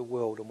praying for the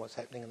world and what's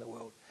happening in the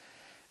world.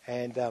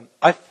 And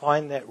I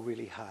find that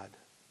really hard.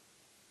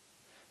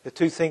 The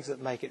 2 things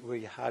that make it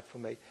really hard for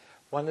me.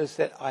 One is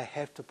that I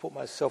have to put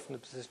myself in a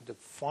position to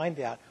find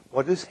out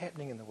what is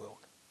happening in the world.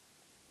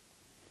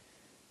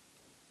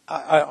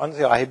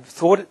 Honestly, I have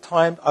thought at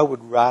times I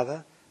would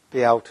rather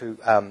be able to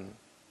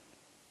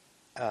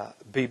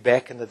be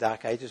back in the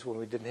dark ages when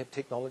we didn't have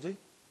technology.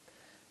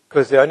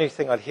 Because the only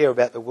thing I'd hear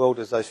about the world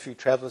is those few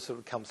travellers that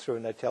would come through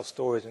and they'd tell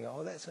stories and go,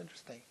 oh, that's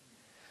interesting.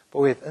 But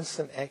we have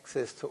instant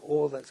access to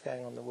all that's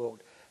going on in the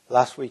world.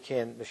 Last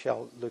weekend,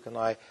 Michelle, Luke and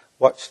I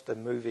watched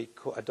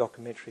a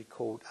documentary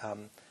called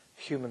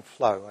Human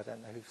Flow. I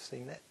don't know if you've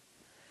seen that.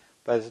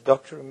 But it's a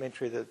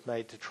documentary that's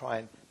made to try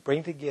and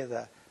bring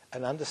together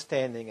an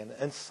understanding and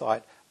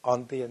insight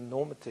on the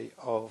enormity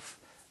of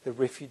the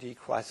refugee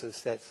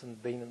crisis that's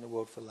been in the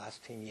world for the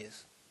last 10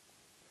 years.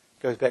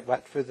 It goes back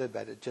right further,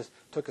 but it just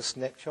took a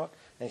snapshot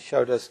and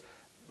showed us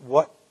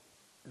what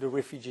the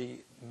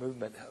refugee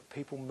movement,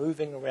 people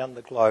moving around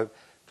the globe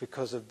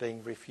because of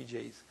being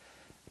refugees.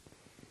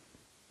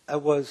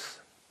 It was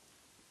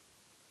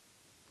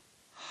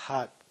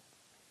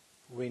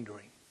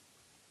heart-rending.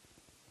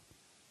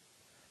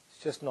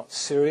 It's just not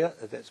Syria,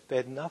 that's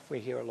bad enough.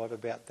 We hear a lot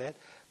about that.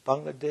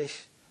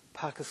 Bangladesh,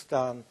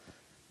 Pakistan,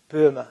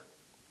 Burma,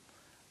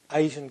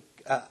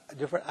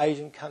 different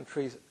Asian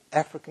countries,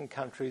 African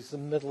countries, the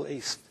Middle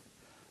East.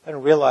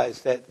 And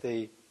realize that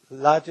the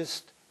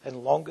largest and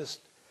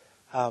longest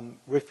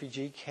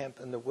refugee camp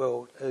in the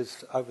world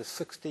is over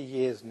 60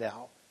 years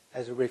now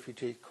as a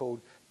refugee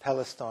called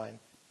Palestine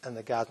in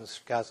the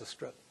Gaza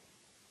Strip.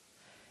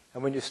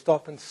 And when you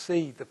stop and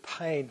see the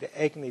pain,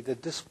 the agony, the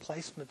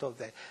displacement of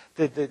that,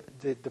 the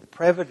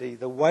depravity,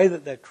 the way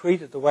that they're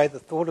treated, the way they're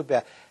thought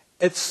about,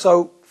 it's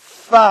so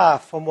far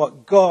from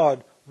what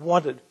God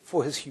wanted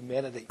for his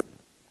humanity.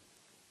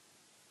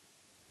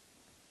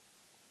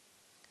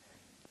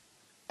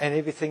 And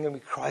everything in me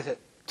cries out,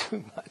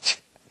 too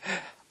much.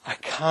 I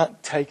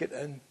can't take it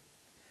in.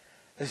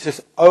 It's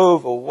just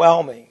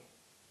overwhelming.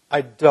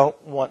 I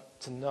don't want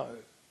to know.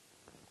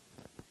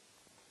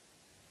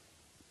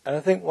 And I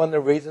think one of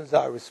the reasons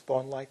I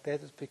respond like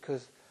that is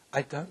because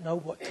I don't know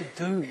what to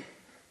do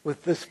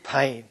with this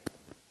pain.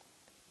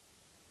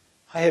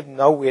 I have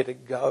nowhere to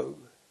go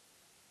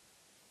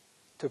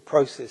to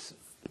process it.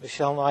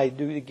 Michelle and I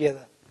do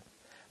together.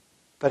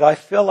 But I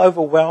feel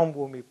overwhelmed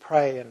when we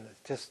pray, and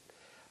it's just,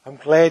 I'm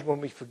glad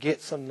when we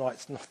forget some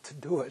nights not to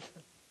do it.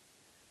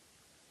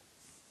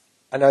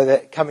 I know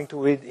that coming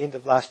to the end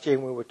of last year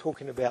when we were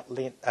talking about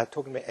Lent,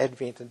 talking about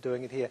Advent and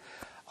doing it here,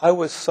 I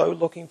was so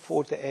looking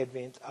forward to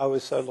Advent. I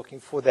was so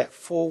looking for that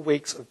 4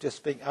 weeks of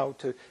just being able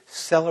to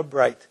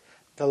celebrate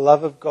the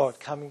love of God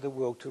coming to the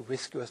world to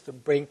rescue us, to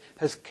bring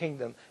his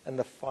kingdom in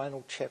the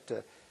final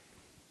chapter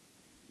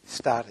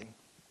starting.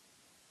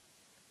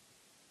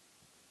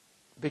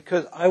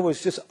 because I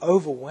was just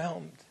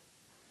overwhelmed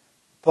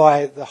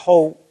by the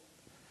whole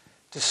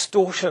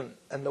distortion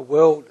in the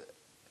world.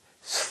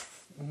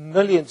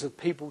 Millions of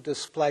people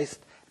displaced,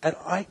 and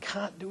I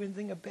can't do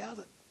anything about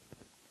it.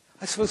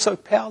 I feel so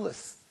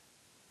powerless.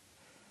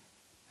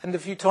 And a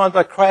few times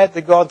I cry out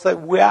to God and say,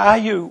 where are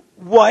you?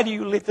 Why do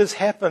you let this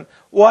happen?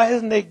 Why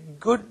isn't there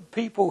good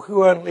people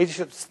who are in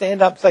leadership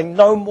stand up saying,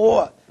 no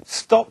more,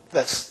 stop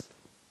this?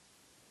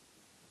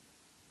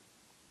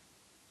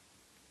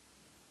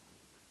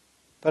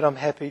 But I'm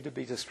happy to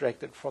be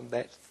distracted from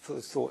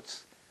those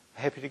thoughts.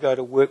 I'm happy to go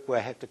to work where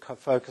I have to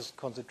focus and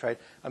concentrate.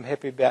 I'm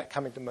happy about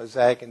coming to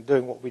Mosaic and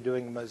doing what we're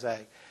doing in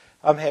Mosaic.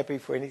 I'm happy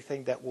for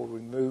anything that will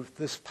remove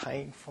this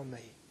pain from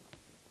me.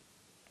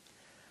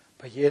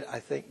 But yet I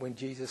think when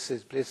Jesus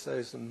says, bless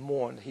those who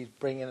mourn, he's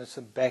bringing us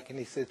back and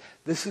he says,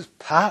 this is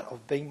part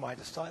of being my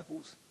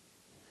disciples.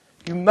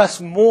 You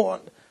must mourn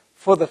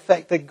for the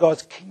fact that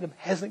God's kingdom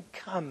hasn't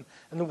come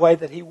in the way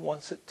that he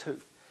wants it to.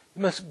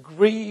 You must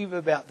grieve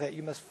about that.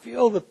 You must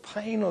feel the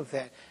pain of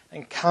that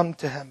and come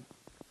to him.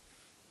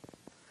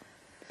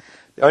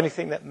 The only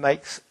thing that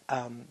makes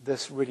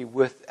this really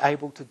worth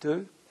able to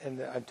do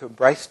and to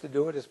embrace to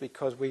do it is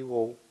because we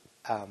will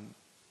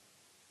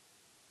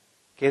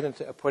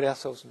put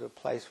ourselves into a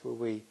place where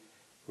we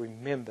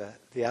remember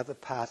the other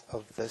part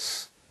of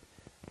this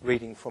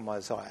reading from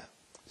Isaiah.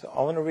 So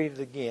I want to read it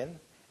again,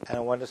 and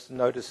I want us to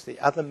notice the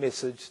other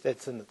message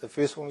that's in it. The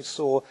first one we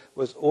saw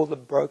was all the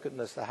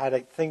brokenness, the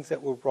heartache, things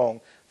that were wrong,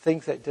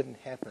 things that didn't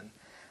happen.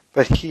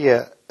 But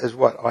here is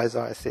what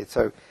Isaiah said.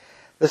 So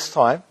this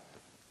time,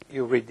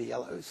 you'll read the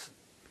yellows.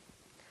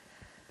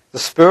 The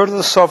Spirit of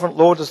the Sovereign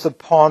Lord is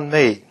upon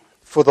me,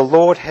 for the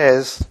Lord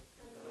has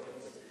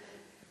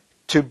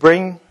to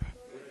bring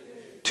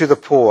to the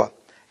poor.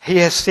 He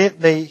has sent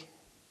me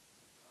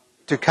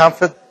to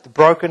comfort the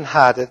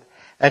brokenhearted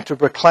and to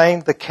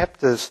proclaim the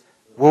captives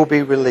will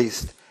be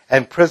released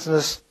and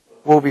prisoners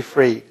will be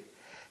freed.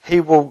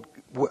 He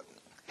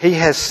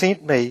has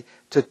sent me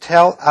to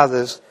tell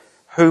others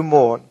who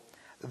mourn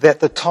that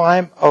the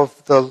time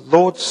of the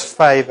Lord's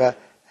favour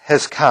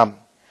has come,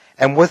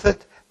 and with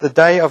it the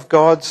day of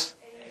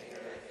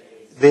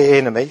their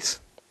enemies.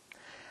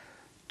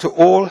 To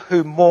all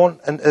who mourn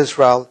in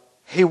Israel,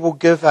 he will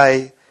give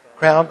a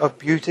crown of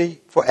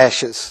beauty for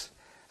ashes,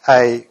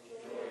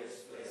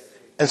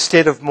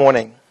 instead of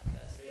mourning,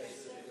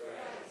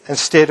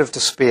 instead of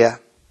despair.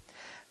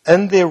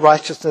 In their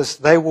righteousness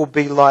they will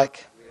be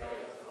like,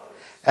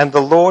 and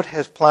the Lord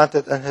has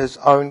planted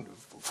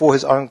for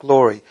his own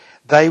glory.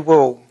 They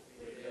will,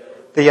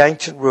 the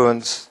ancient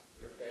ruins,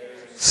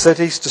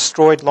 cities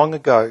destroyed long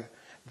ago,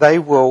 they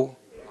will,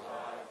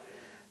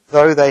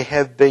 though they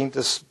have been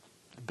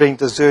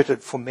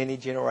deserted for many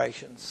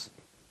generations.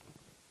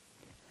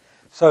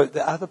 So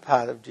the other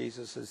part of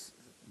Jesus is,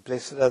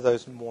 blessed are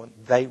those who mourn,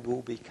 they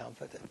will be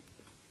comforted.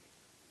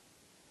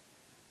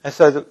 And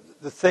so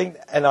the thing,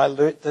 and I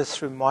learnt this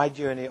through my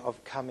journey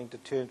of coming to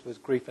terms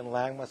with grief and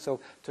allowing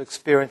myself to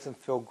experience and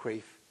feel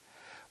grief,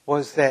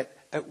 was that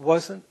it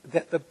wasn't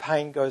that the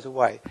pain goes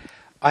away.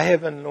 I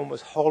have an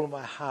enormous hole in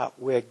my heart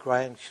where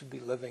Graham should be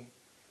living,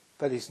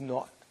 but he's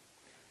not.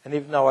 And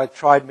even though I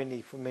tried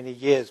for many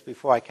years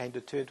before I came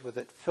to terms with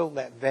it, fill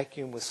that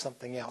vacuum with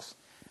something else.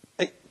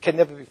 It can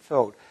never be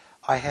filled.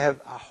 I have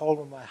a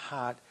hole in my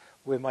heart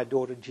where my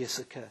daughter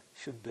Jessica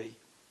should be.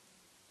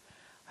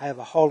 I have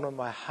a hole in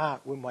my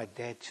heart where my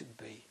dad should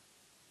be.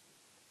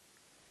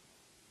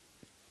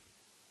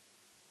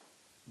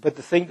 But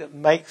the thing that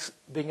makes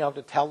being able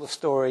to tell the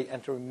story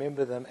and to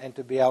remember them and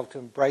to be able to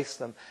embrace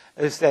them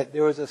is that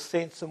there is a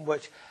sense in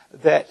which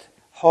that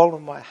hole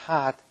in my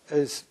heart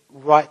is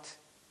right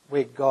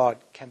where God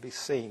can be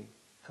seen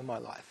in my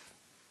life.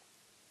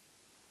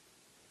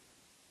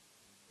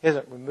 He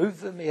hasn't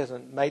removed them. He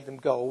hasn't made them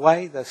go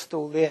away. They're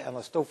still there, and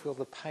I still feel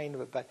the pain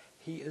of it, but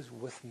he is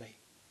with me.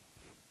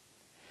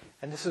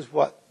 And this is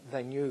what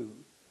they knew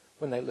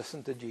when they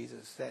listened to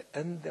Jesus, that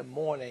in their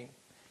mourning,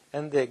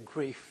 in their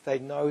grief, they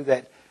know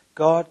that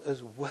God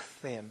is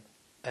with them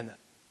in it.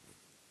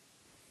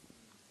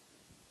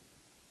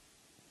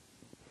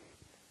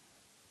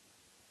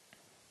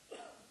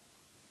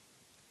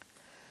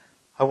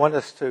 I want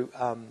us to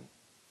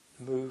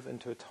move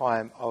into a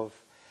time of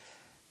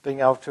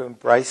being able to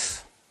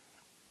embrace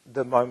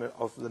the moment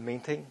of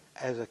lamenting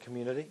as a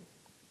community.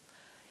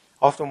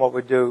 Often what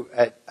we do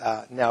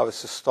now is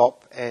to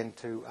stop and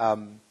to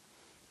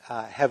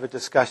have a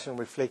discussion,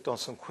 reflect on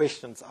some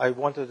questions. I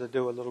wanted to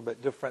do a little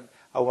bit different.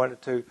 I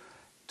wanted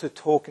to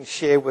talk and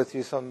share with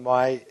you some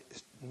of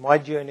my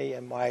journey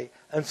and my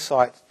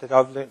insights that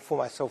I've learned for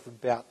myself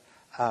about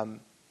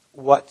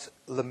what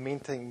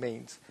lamenting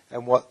means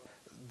and what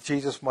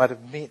Jesus might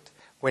have meant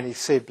when he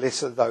said,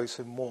 blessed are those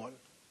who mourn.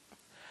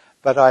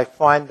 But I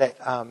find that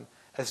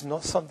it's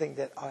not something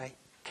that I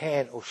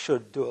can or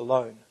should do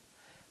alone.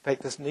 In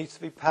fact, this needs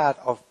to be part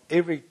of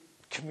every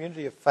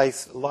community of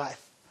faith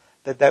life,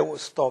 that they will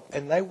stop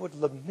and they would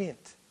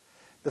lament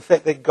the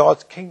fact that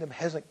God's kingdom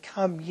hasn't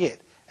come yet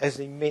as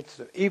he meant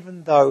to,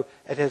 even though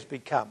it has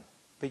begun.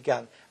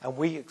 And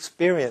we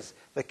experience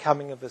the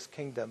coming of his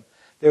kingdom,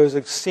 There is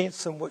a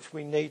sense in which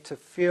we need to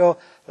feel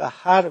the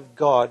heart of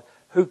God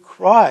who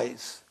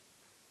cries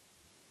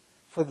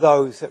for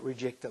those that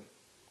reject him.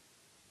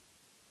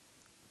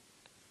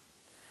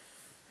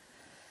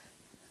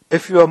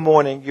 If you are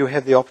mourning, you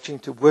have the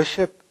opportunity to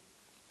worship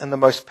in the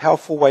most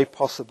powerful way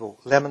possible.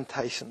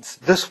 Lamentations.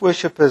 This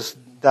worship is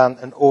done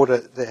in order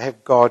to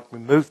have God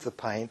remove the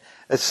pain.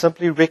 It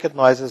simply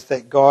recognizes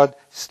that God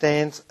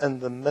stands in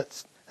the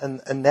midst,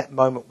 in that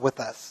moment with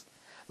us.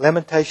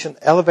 Lamentation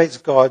elevates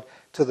God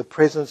to the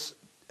presence,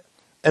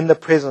 in the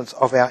presence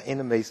of our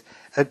enemies.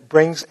 It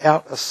brings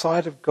out a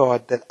side of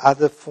God that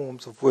other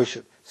forms of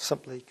worship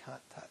simply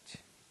can't touch.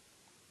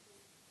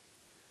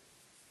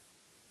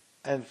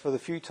 And for the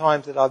few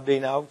times that I've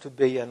been able to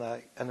be in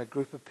a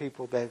group of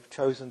people that have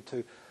chosen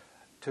to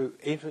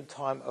enter a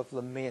time of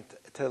lament,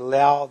 to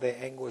allow their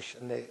anguish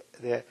and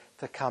their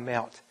to come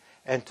out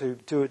and to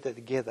do it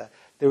together,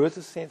 there is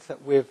a sense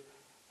that we've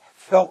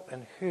felt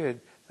and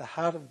heard the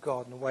heart of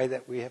God in a way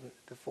that we haven't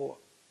before.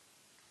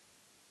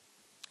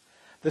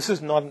 This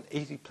is not an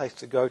easy place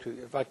to go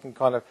to. If I can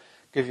kind of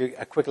give you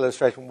a quick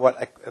illustration of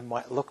what it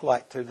might look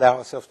like to allow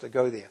ourselves to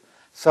go there.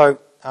 So,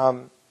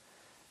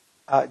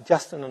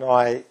 Justin and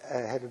I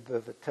had a bit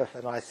of a tiff,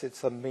 and I said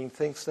some mean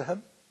things to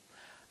him.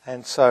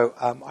 And so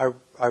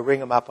I ring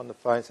him up on the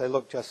phone and say,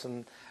 look,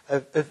 Justin,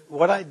 if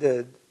what I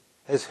did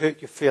has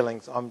hurt your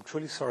feelings, I'm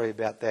truly sorry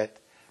about that.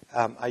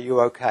 Are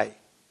you okay?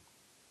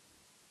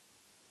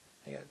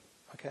 He goes,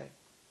 okay.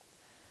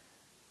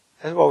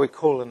 That's what we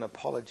call an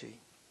apology.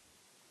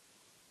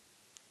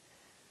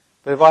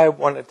 But if I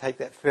want to take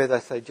that further, I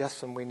say,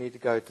 Justin, we need to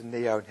go to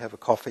Neo and have a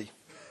coffee.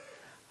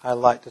 I'd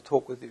like to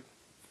talk with you.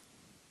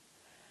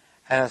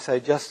 And I say,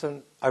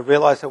 Justin, I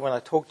realized that when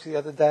I talked to you the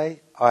other day,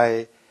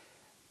 I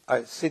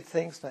said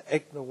things and I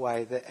acted in a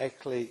way that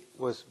actually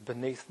was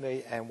beneath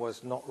me and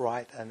was not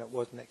right, and it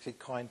wasn't actually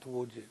kind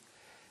towards you.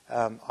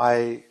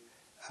 I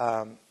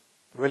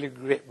really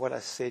regret what I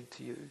said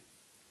to you.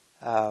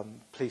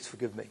 Please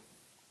forgive me.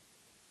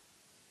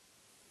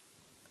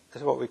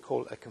 That's what we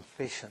call a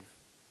confession.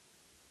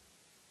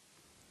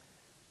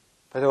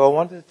 But if I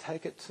wanted to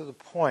take it to the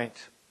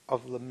point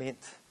of lament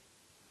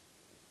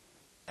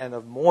and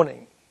of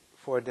mourning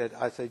for a dead,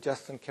 I'd say,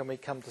 Justin, can we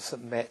come to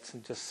St. Matt's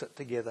and just sit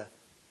together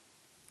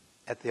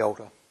at the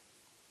altar?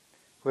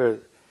 Where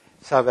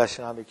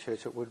Salvation Army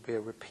Church, it would be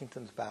a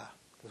repentance bar.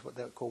 That's what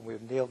they would call. We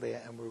would kneel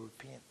there and we would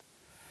repent.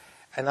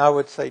 And I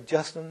would say,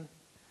 Justin,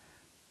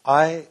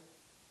 I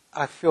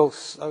feel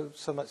so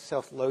much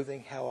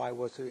self-loathing how I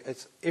was.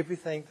 It's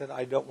everything that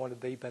I don't want to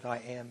be, but I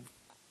am.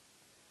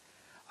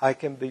 I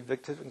can be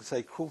victim and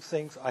say cruel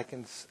things.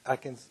 I'm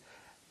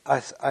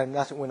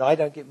nothing. When I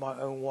don't get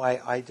my own way,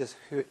 I just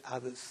hurt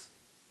others.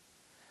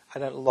 I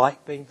don't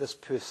like being this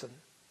person.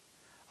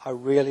 I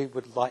really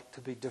would like to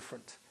be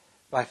different,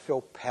 but I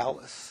feel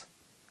powerless.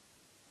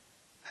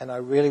 And I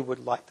really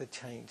would like to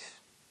change.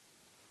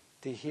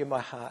 Do you hear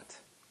my heart?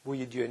 Will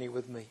you journey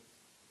with me?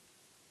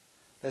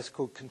 That's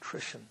called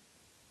contrition.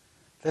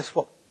 That's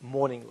what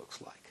mourning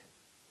looks like.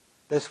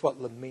 That's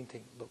what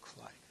lamenting looks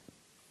like.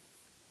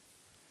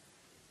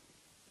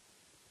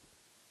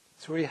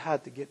 It's really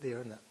hard to get there,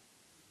 isn't it?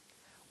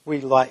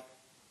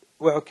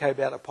 We're okay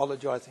about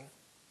apologizing.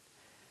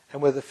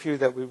 And with a few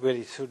that we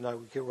really should know,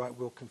 we get right,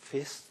 we'll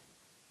confess.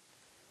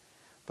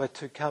 But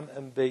to come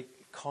and be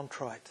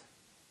contrite,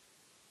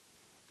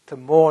 to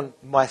mourn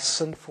my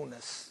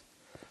sinfulness,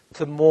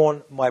 to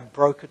mourn my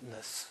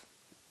brokenness,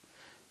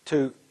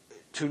 to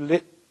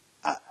let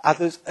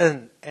others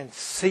in and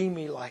see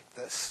me like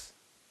this,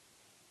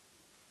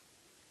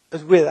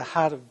 is where the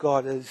heart of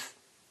God is.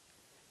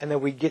 And then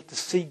we get to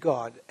see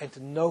God and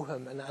to know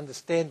him and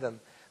understand him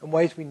in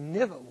ways we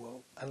never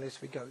will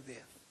unless we go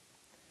there.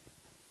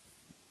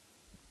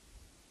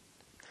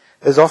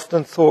 It's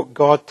often thought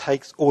God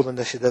takes all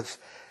initiatives,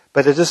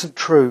 but it isn't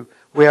true.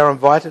 We are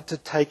invited to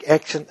take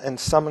action and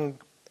summon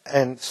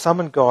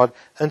God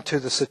into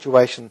the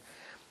situation.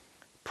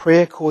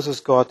 Prayer causes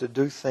God to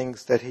do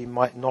things that he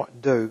might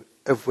not do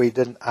if we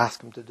didn't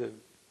ask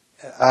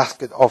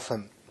it of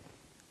him.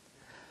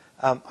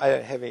 I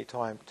don't have any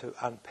time to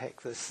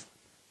unpack this,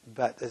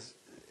 but as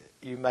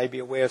you may be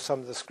aware of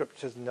some of the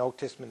scriptures in the Old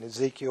Testament,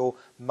 Ezekiel,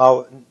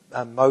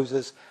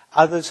 Moses,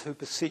 others who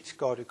beseeched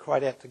God, who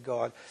cried out to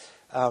God,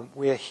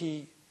 where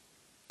he,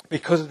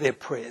 because of their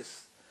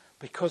prayers,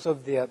 because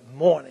of their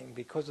mourning,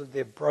 because of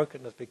their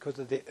brokenness, because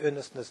of their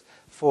earnestness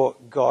for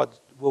God's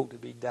will to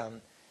be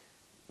done,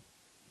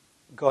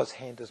 God's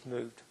hand is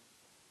moved.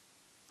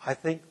 I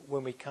think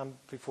when we come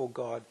before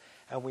God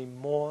and we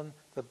mourn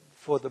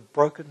for the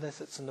brokenness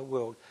that's in the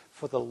world,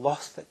 for the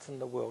loss that's in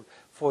the world,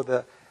 for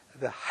the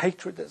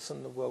hatred that's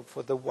in the world,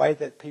 for the way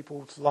that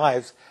people's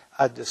lives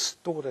are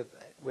distorted,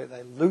 where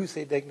they lose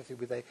their dignity,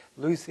 where they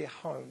lose their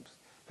homes,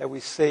 that we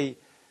see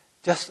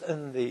just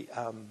in the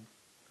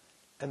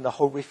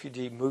whole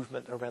refugee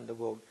movement around the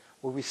world,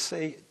 where we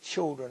see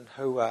children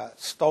who are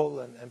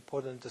stolen and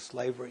put into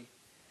slavery.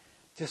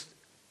 Just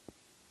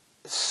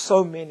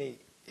so many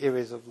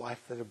areas of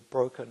life that are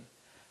broken,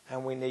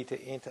 and we need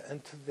to enter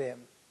into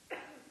them.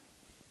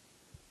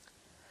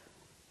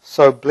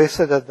 So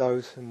blessed are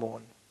those who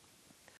mourn,